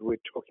involved with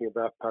talking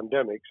about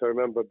pandemics. I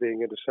remember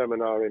being at a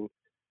seminar in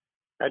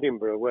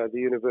Edinburgh where the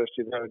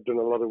university there had done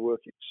a lot of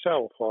work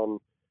itself on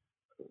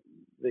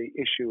the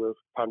issue of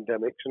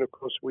pandemics. And of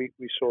course, we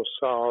saw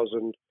SARS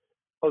and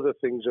other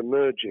things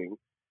emerging.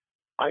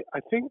 I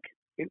think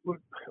people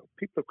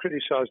have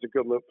criticised the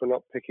government for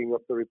not picking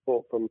up the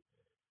report from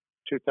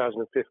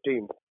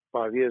 2015,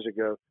 5 years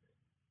ago.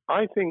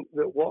 I think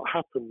that what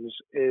happens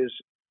is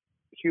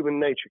human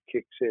nature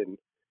kicks in.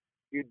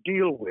 You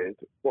deal with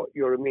what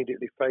you're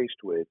immediately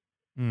faced with.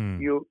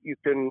 You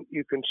can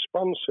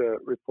sponsor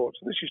reports,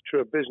 and this is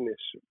true of business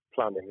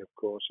planning, of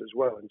course, as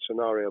well, and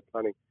scenario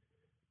planning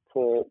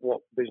for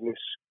what business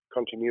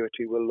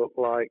continuity will look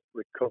like,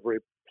 recovery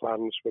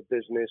plans for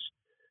business,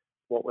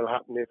 what will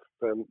happen if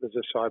there's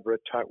a cyber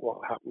attack, what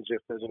happens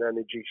if there's an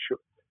energy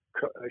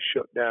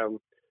shutdown.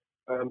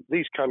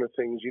 These kind of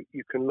things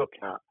you can look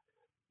at,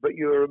 but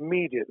you're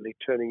immediately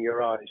turning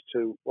your eyes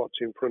to what's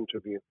in front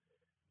of you.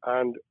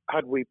 And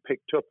had we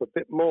picked up a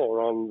bit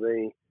more on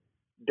the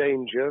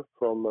danger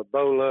from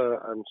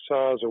Ebola and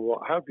SARS and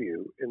what have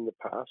you in the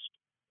past,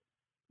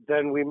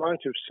 then we might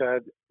have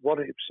said, what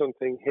if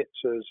something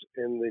hits us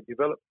in the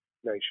developed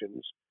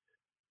nations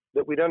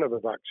that we don't have a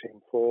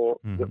vaccine for,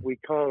 that we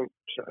can't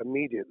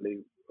immediately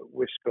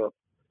whisk up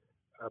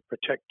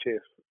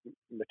protective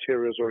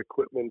materials or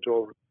equipment,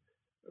 or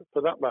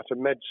for that matter,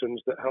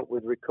 medicines that help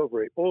with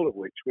recovery, all of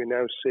which we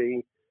now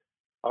see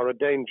are a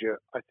danger.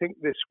 I think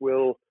this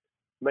will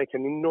make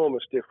an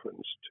enormous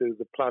difference to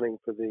the planning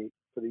for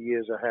the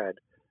years ahead.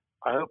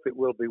 I hope it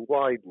will be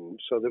widened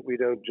so that we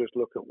don't just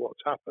look at what's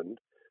happened,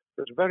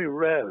 but very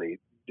rarely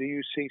do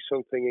you see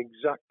something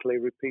exactly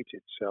repeat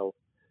itself.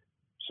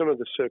 Some of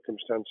the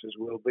circumstances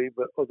will be,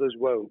 but others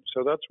won't.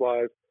 So that's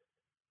why I've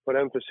put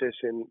emphasis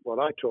in what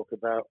I talk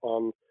about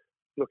on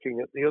looking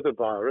at the other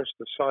virus,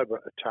 the cyber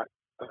attack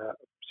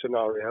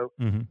scenario,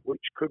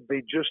 which could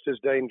be just as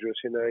dangerous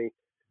in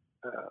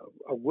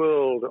a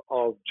world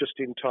of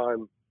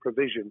just-in-time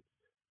provision.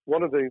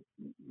 One of the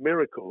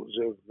miracles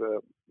of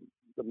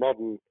the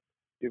modern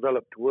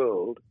developed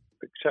world,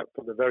 except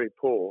for the very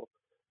poor,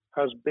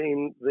 has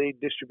been the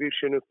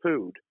distribution of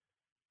food.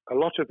 A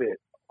lot of it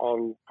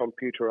on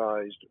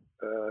computerized,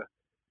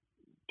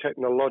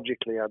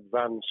 technologically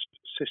advanced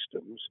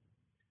systems.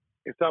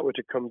 If that were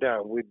to come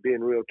down, we'd be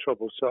in real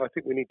trouble. So I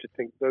think we need to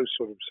think those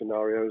sort of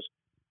scenarios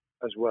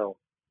as well.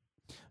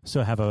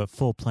 So have a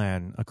full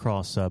plan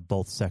across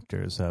both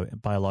sectors,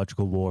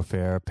 biological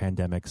warfare,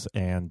 pandemics,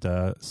 and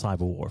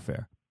cyber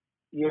warfare.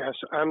 Yes,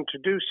 and to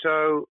do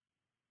so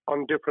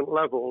on different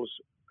levels.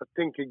 I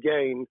think,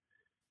 again,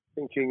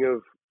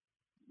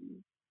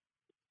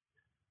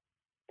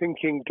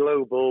 thinking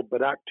global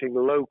but acting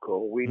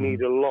local, we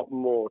need a lot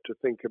more to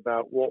think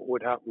about what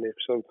would happen if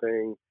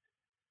something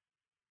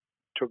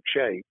took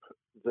shape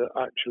that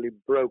actually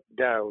broke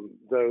down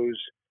those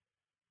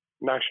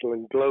national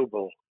and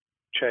global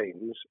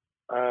chains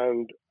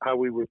and how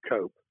we would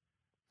cope.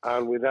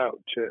 And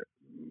without,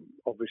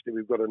 obviously,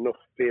 we've got enough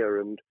fear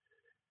and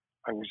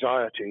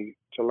anxiety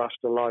to last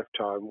a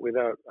lifetime.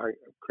 Without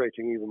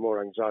creating even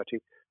more anxiety,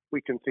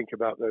 we can think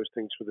about those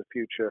things for the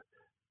future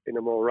in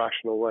a more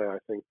rational way, I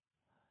think.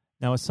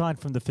 Now, aside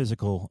from the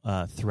physical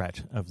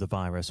threat of the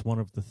virus, one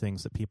of the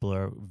things that people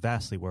are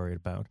vastly worried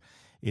about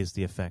is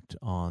the effect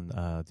on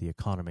the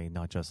economy,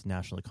 not just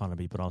national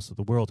economy, but also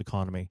the world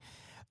economy.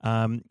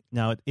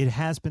 Now, it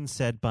has been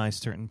said by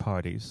certain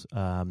parties,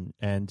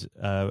 and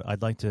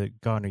I'd like to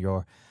garner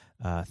your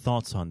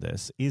thoughts on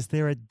this. Is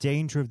there a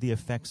danger of the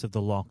effects of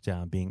the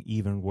lockdown being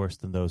even worse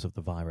than those of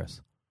the virus?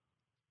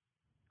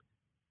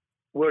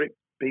 Were it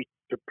be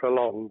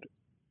prolonged,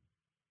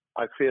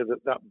 I fear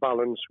that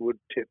balance would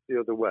tip the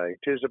other way.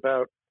 It is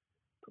about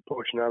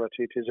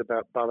proportionality. It is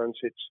about balance.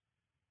 It's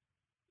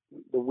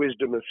the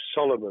wisdom of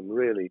Solomon,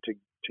 really,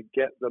 to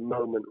get the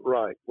moment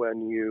right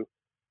when you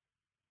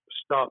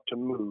start to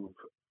move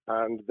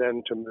and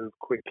then to move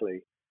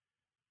quickly.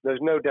 There's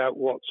no doubt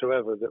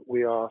whatsoever that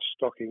we are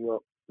stocking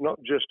up, not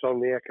just on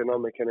the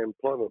economic and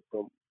employment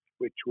front,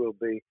 which will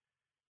be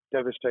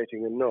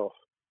devastating enough,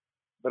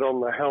 but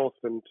on the health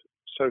and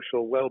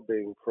social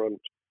well-being front,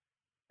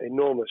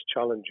 enormous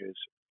challenges,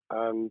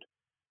 and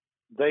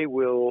they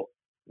will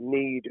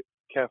need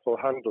careful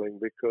handling,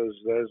 because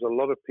there's a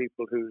lot of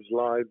people whose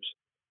lives,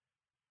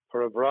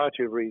 for a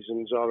variety of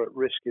reasons, are at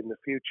risk in the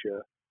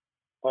future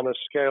on a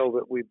scale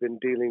that we've been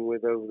dealing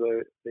with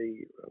over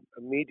the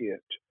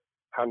immediate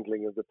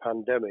handling of the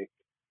pandemic,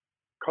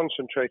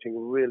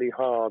 concentrating really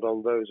hard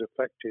on those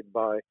affected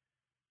by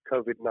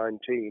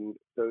COVID-19,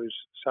 those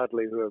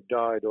sadly who have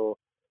died or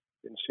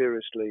been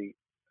seriously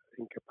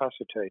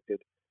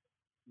incapacitated.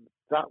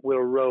 That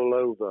will roll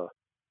over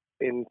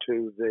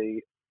into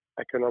the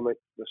economic,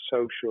 the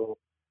social,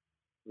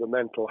 the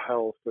mental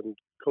health and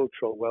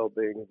cultural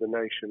well-being of the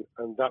nation,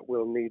 and that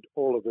will need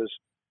all of us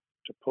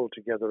to pull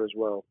together as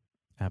well.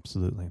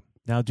 Absolutely.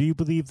 Now, do you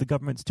believe the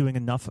government's doing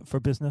enough for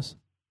business?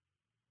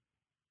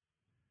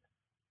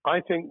 I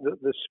think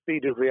that the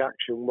speed of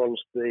reaction once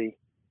the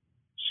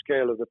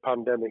scale of the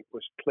pandemic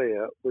was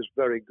clear was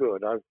very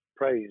good. I've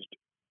praised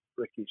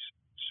Rishi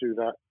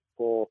Sunak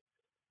for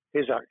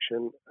his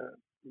action.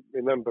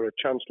 Remember, a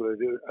chancellor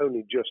who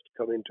only just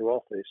come into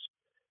office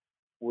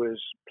was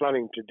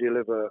planning to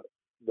deliver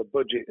the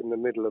budget in the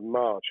middle of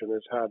March and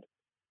has had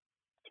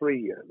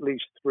at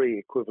least three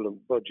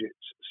equivalent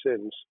budgets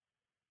since.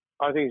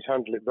 I think he's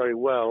handled it very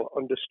well.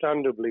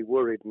 Understandably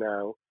worried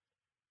now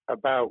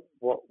about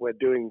what we're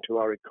doing to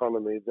our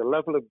economy. The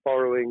level of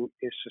borrowing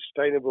is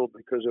sustainable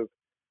because of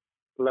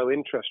low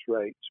interest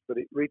rates, but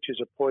it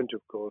reaches a point,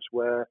 of course,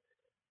 where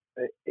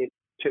it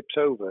tips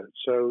over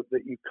so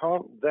that you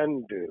can't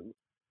then do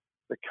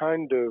the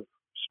kind of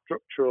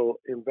structural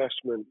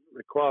investment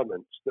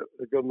requirements that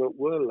the government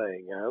were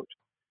laying out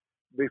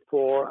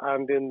before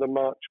and in the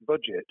March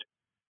budget.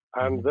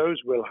 And those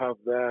will have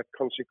their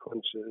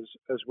consequences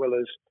as well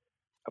as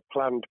a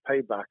planned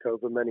payback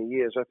over many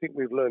years. I think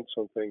we've learned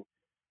something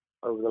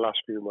over the last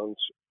few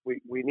months.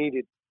 We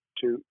needed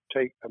to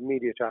take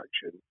immediate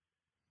action.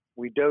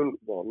 We don't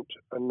want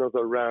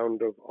another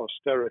round of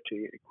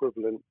austerity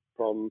equivalent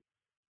from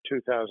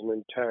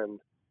 2010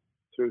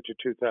 through to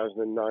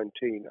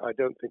 2019. I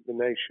don't think the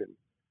nation,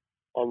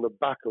 on the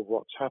back of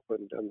what's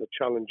happened and the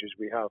challenges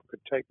we have, could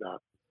take that.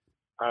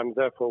 And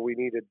therefore, we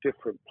need a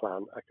different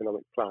plan,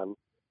 economic plan,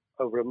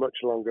 over a much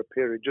longer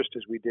period, just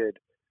as we did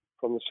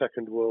from the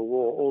Second World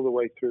War all the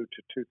way through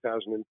to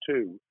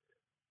 2002,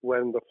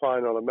 when the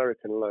final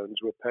American loans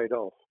were paid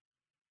off.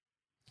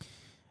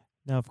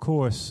 Now, of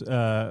course,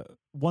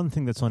 one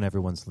thing that's on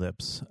everyone's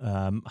lips,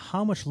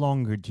 how much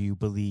longer do you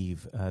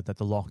believe that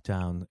the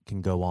lockdown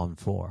can go on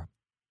for?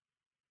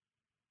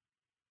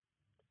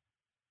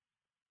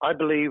 I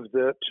believe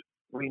that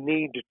we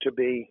need to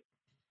be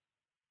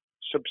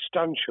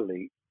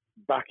substantially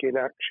back in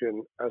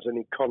action as an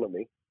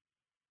economy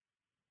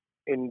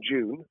in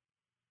June.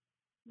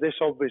 This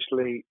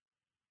obviously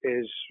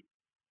is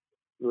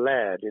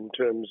led in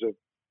terms of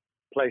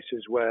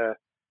places where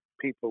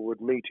people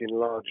would meet in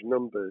large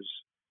numbers,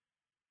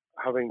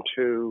 having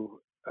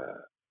to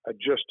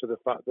adjust to the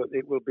fact that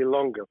it will be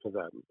longer for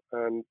them.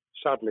 And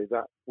sadly,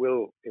 that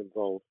will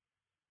involve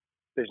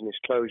business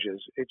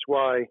closures. It's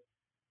why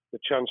the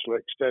Chancellor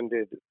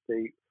extended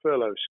the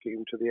furlough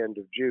scheme to the end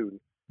of June.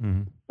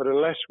 Mm-hmm. But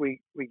unless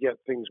we get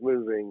things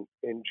moving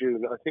in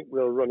June, I think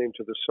we'll run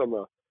into the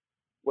summer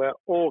where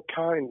all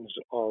kinds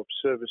of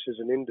services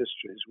and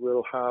industries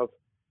will have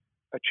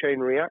a chain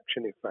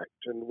reaction effect.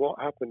 And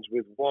what happens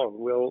with one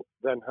will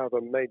then have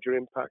a major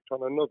impact on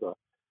another.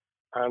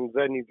 And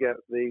then you get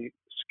the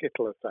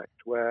skittle effect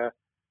where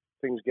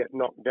things get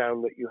knocked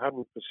down that you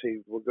hadn't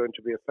perceived were going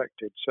to be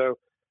affected. So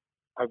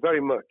I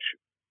very much,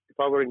 if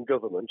I were in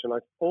government, and I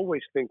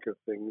always think of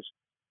things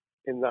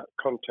in that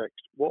context,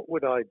 what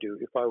would I do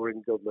if I were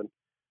in government?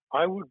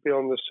 I would be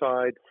on the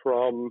side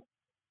from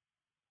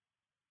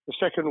the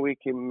second week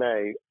in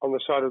May, on the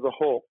side of the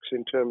hawks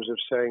in terms of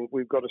saying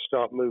we've got to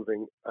start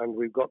moving, and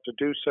we've got to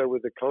do so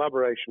with the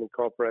collaboration and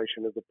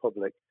cooperation of the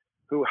public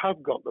who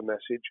have got the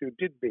message, who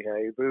did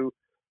behave, who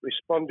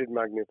responded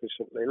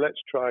magnificently. Let's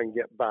try and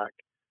get back,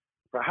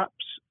 perhaps,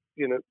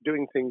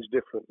 doing things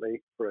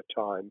differently for a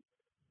time,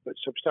 but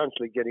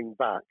substantially getting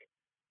back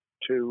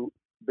to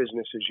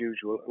business as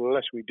usual.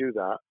 Unless we do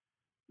that,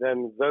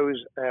 then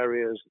those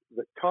areas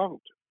that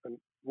can't and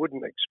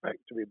wouldn't expect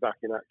to be back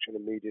in action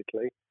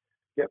immediately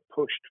get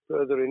pushed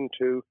further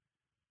into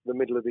the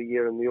middle of the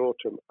year and the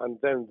autumn, and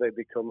then they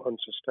become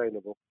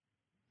unsustainable.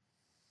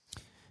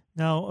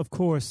 Now, of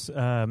course,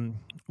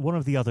 one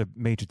of the other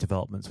major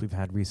developments we've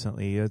had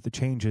recently are the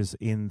changes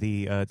in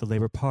the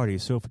Labour Party.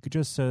 So if we could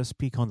just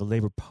speak on the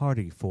Labour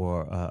Party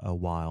for a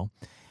while.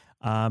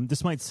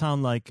 This might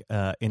sound like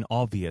an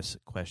obvious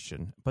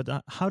question, but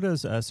how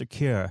does Sir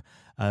Keir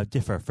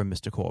differ from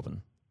Mr.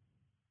 Corbyn?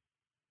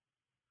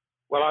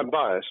 Well, I'm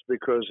biased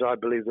because I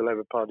believe the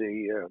Labour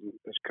Party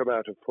has come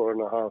out of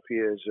 4.5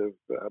 years of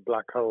a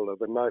black hole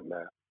of a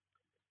nightmare,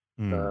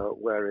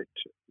 where it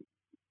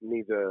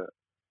neither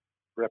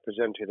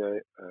represented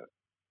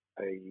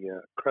a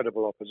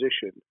credible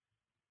opposition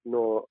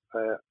nor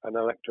an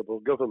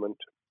electable government,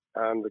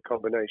 and the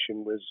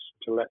combination was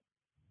to let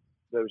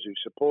those who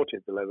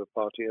supported the Labour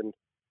Party and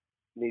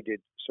needed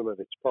some of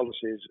its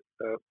policies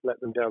let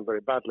them down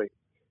very badly.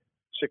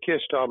 Sir Keir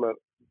Starmer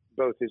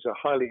both is a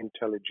highly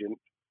intelligent,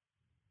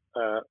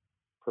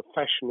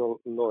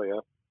 professional lawyer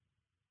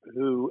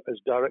who, as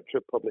Director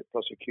of Public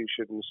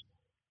Prosecutions,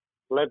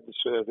 led the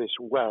service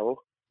well,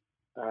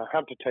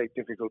 had to take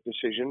difficult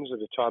decisions at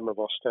a time of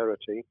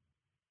austerity,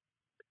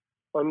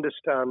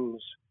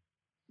 understands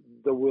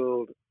the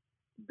world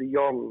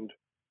beyond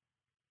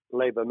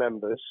Labour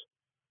members,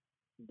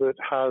 but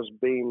has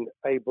been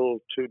able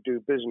to do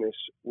business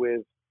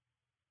with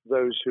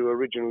those who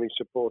originally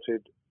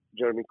supported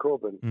Jeremy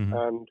Corbyn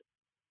and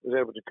was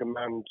able to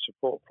command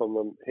support from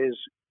them. His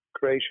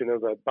creation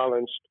of a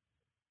balanced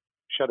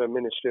shadow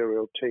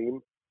ministerial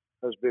team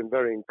has been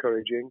very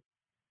encouraging.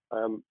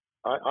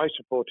 I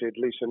supported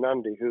Lisa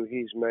Nandy, who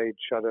he's made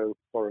shadow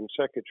foreign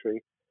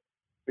secretary,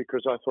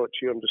 because I thought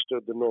she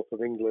understood the north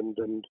of England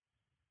and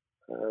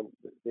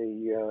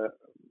the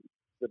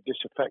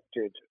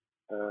disaffected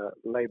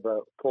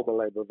former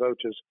Labour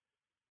voters.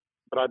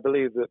 But I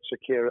believe that Sir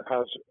Keir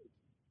has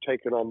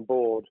taken on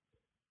board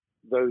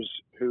those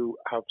who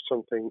have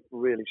something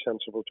really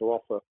sensible to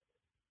offer,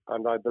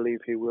 and I believe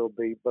he will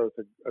be both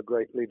a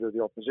great leader of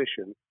the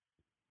opposition.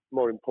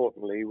 More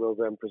importantly, he will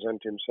then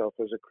present himself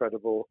as a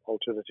credible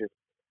alternative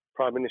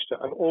Prime Minister,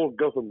 and all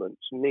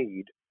governments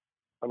need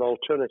an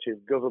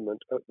alternative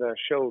government at their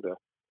shoulder.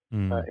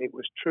 It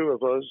was true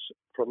of us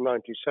from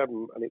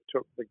 97, and it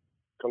took the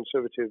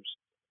Conservatives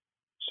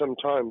some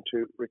time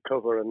to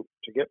recover and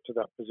to get to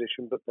that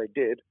position, but they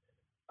did,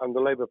 and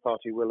the Labour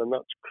Party will, and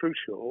that's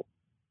crucial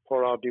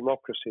for our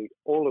democracy.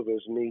 All of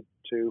us need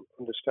to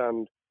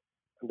understand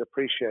and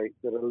appreciate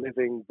that a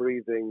living,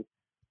 breathing,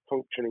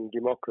 functioning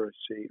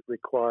democracy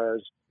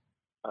requires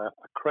a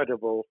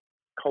credible,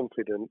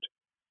 confident,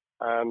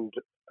 and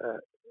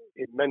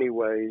in many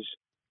ways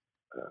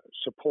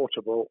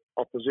supportable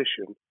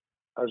opposition,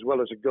 as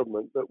well as a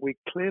government that we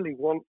clearly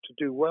want to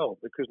do well,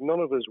 because none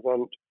of us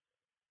want,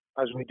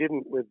 as we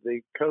didn't with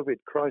the COVID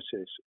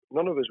crisis,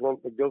 none of us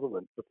want the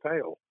government to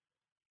fail.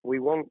 We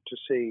want to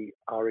see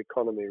our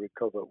economy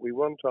recover. We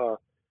want our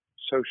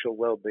social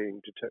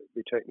well-being to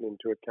be taken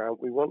into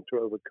account. We want to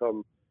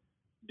overcome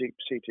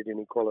deep-seated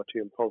inequality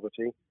and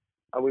poverty,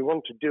 and we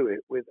want to do it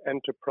with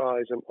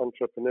enterprise and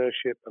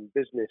entrepreneurship and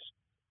business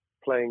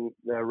playing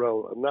their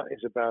role, and that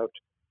is about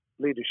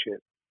leadership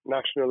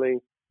nationally,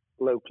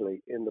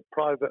 locally, in the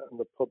private and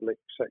the public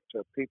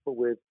sector, people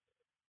with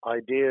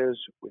ideas,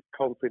 with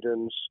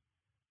confidence,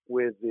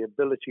 with the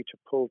ability to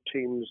pull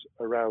teams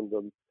around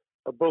them,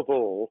 above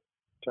all,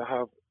 to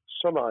have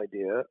some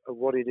idea of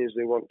what it is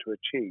they want to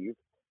achieve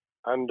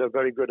and a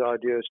very good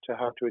idea as to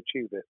how to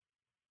achieve it.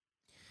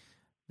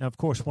 Now, of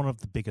course, one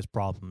of the biggest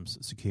problems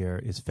Sir Keir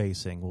is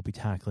facing will be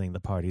tackling the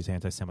party's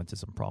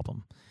anti-Semitism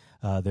problem.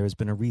 There has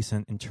been a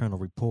recent internal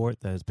report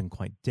that has been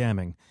quite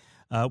damning.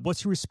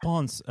 What's your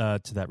response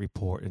to that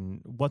report,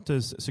 and what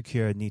does Sir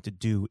Keir need to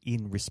do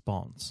in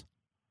response?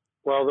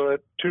 Well, there are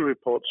two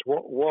reports.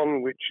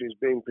 One which is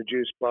being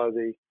produced by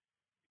the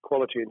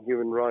Equality and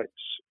Human Rights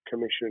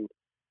Commission,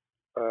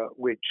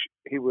 which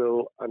he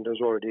will, and has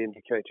already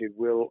indicated,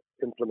 will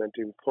implement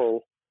in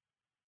full.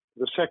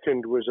 The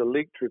second was a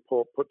leaked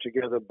report put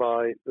together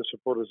by the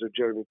supporters of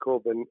Jeremy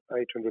Corbyn,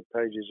 800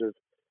 pages of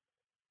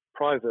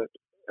private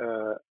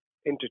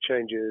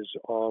interchanges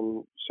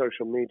on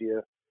social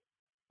media,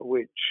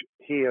 which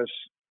he has,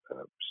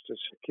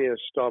 Keir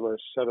Starmer,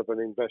 set up an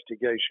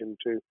investigation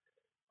to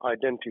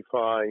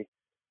identify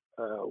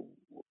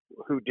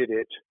who did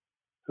it,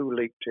 who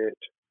leaked it,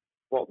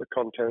 what the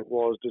content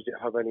was, does it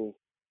have any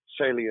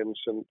salience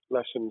and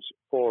lessons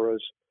for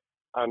us,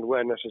 and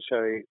where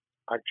necessary,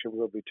 action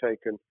will be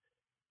taken.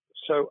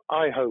 So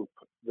I hope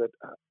that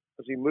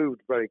as he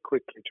moved very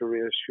quickly to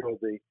reassure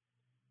the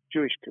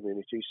Jewish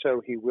community,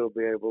 so he will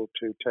be able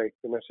to take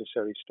the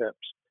necessary steps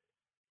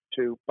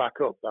to back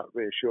up that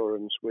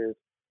reassurance with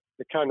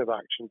the kind of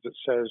actions that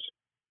says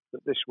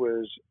that this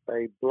was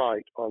a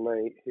blight on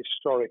a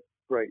historic,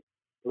 great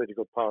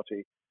political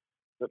party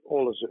that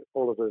all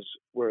of us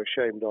were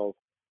ashamed of.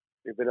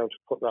 We've been able to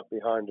put that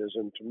behind us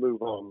and to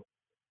move on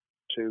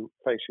to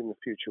facing the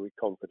future with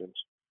confidence.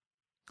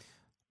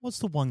 What's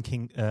the one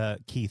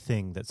key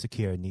thing that Sir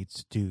Keir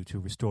needs to do to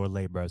restore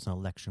Labour as an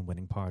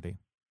election-winning party?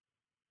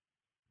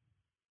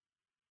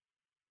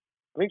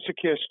 I think Sir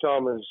Keir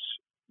Starmer's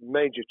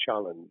major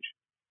challenge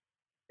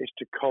is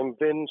to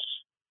convince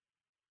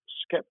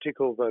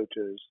sceptical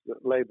voters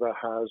that Labour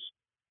has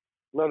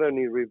not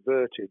only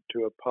reverted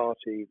to a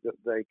party that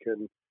they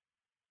can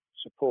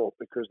support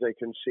because they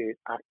can see it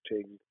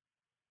acting,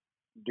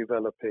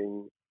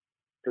 developing,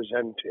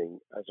 presenting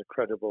as a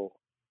credible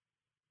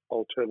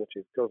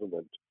alternative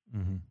government,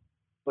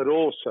 but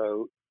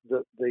also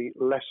that the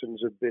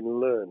lessons have been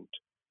learned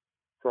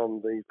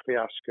from the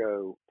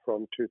fiasco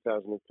from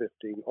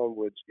 2015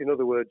 onwards. In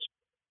other words,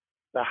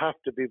 there have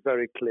to be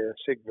very clear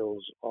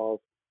signals of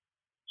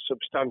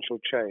substantial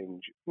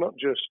change, not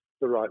just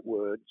the right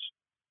words,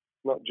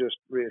 not just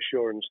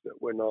reassurance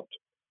that we're not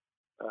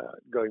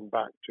going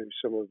back to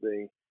some of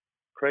the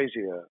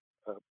crazier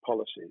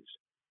policies,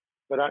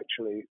 but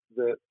actually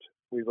that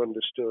we've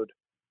understood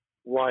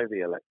why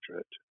the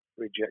electorate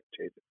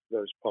rejected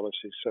those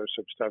policies so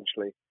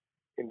substantially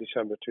in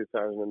December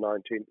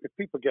 2019. If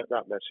people get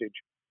that message,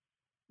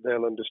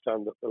 they'll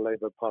understand that the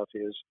Labour Party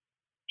has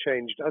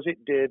changed, as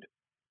it did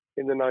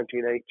in the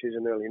 1980s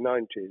and early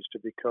 90s, to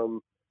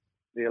become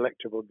the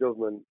electable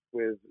government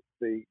with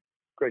the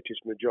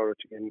greatest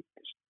majority and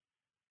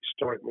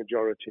historic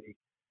majority,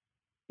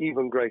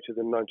 even greater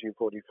than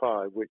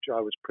 1945, which I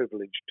was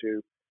privileged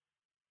to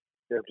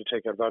be able to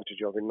take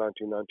advantage of in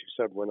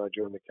 1997 when I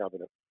joined the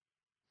cabinet.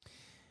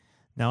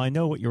 Now, I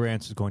know what your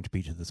answer is going to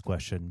be to this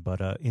question,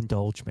 but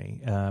indulge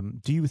me.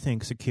 Do you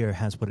think Sir Keir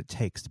has what it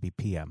takes to be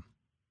PM?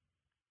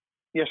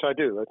 Yes, I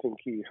do. I think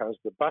he has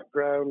the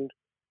background,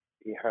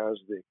 he has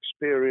the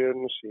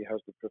experience, he has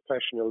the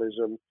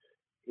professionalism,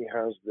 he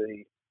has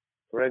the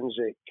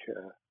forensic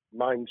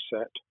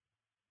mindset,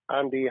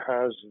 and he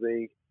has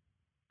the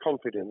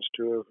confidence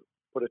to have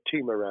put a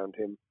team around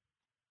him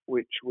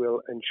which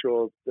will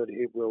ensure that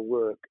it will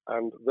work.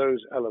 And those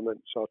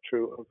elements are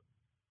true of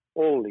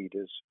all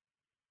leaders.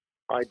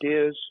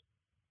 Ideas,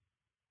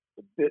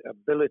 the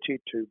ability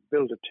to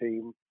build a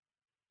team,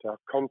 to have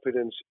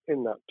confidence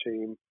in that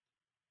team,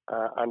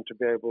 and to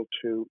be able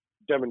to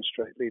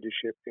demonstrate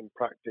leadership in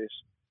practice,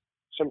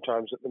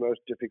 sometimes at the most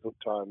difficult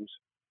times.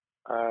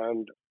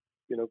 And,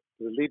 the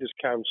Leaders'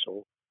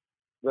 Council,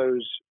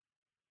 those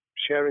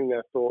sharing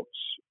their thoughts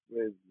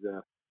with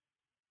the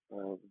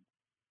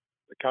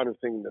kind of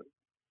thing that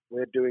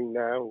we're doing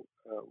now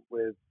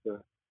with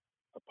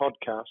a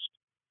podcast,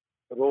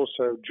 but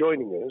also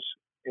joining us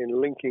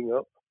in linking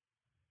up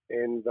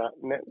in that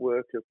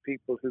network of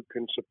people who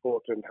can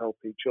support and help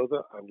each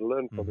other and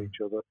learn from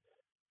each other.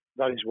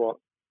 That is what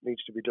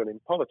needs to be done in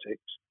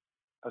politics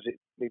as it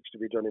needs to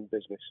be done in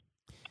business.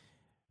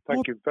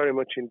 Thank you very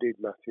much indeed,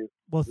 Matthew.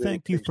 Well,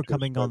 thank you for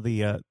coming on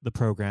the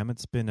program.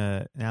 It's been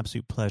an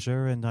absolute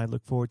pleasure, and I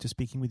look forward to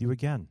speaking with you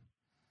again.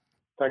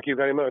 Thank you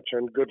very much,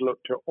 and good luck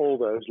to all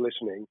those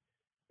listening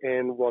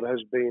in what has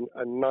been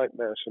a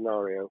nightmare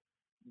scenario.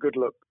 Good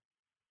luck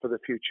for the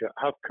future.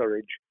 Have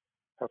courage,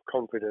 have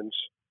confidence,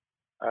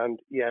 and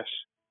yes,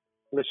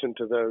 listen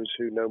to those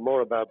who know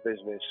more about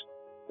business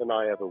than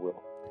I ever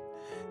will.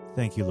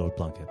 Thank you, Lord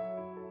Plunkett.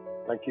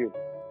 Thank you.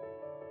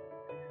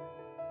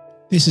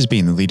 This has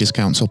been the Leaders'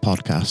 Council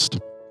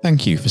podcast.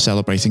 Thank you for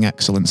celebrating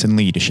excellence in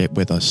leadership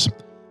with us.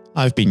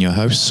 I've been your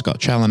host, Scott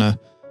Challoner.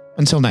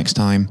 Until next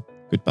time,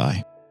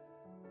 goodbye.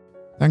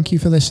 Thank you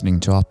for listening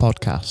to our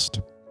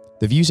podcast.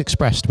 The views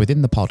expressed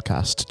within the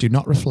podcast do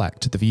not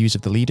reflect the views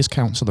of the Leaders'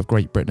 Council of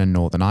Great Britain and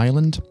Northern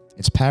Ireland,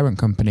 its parent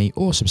company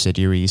or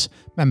subsidiaries,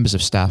 members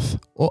of staff,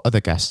 or other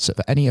guests of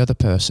any other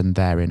person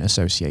therein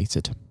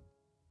associated.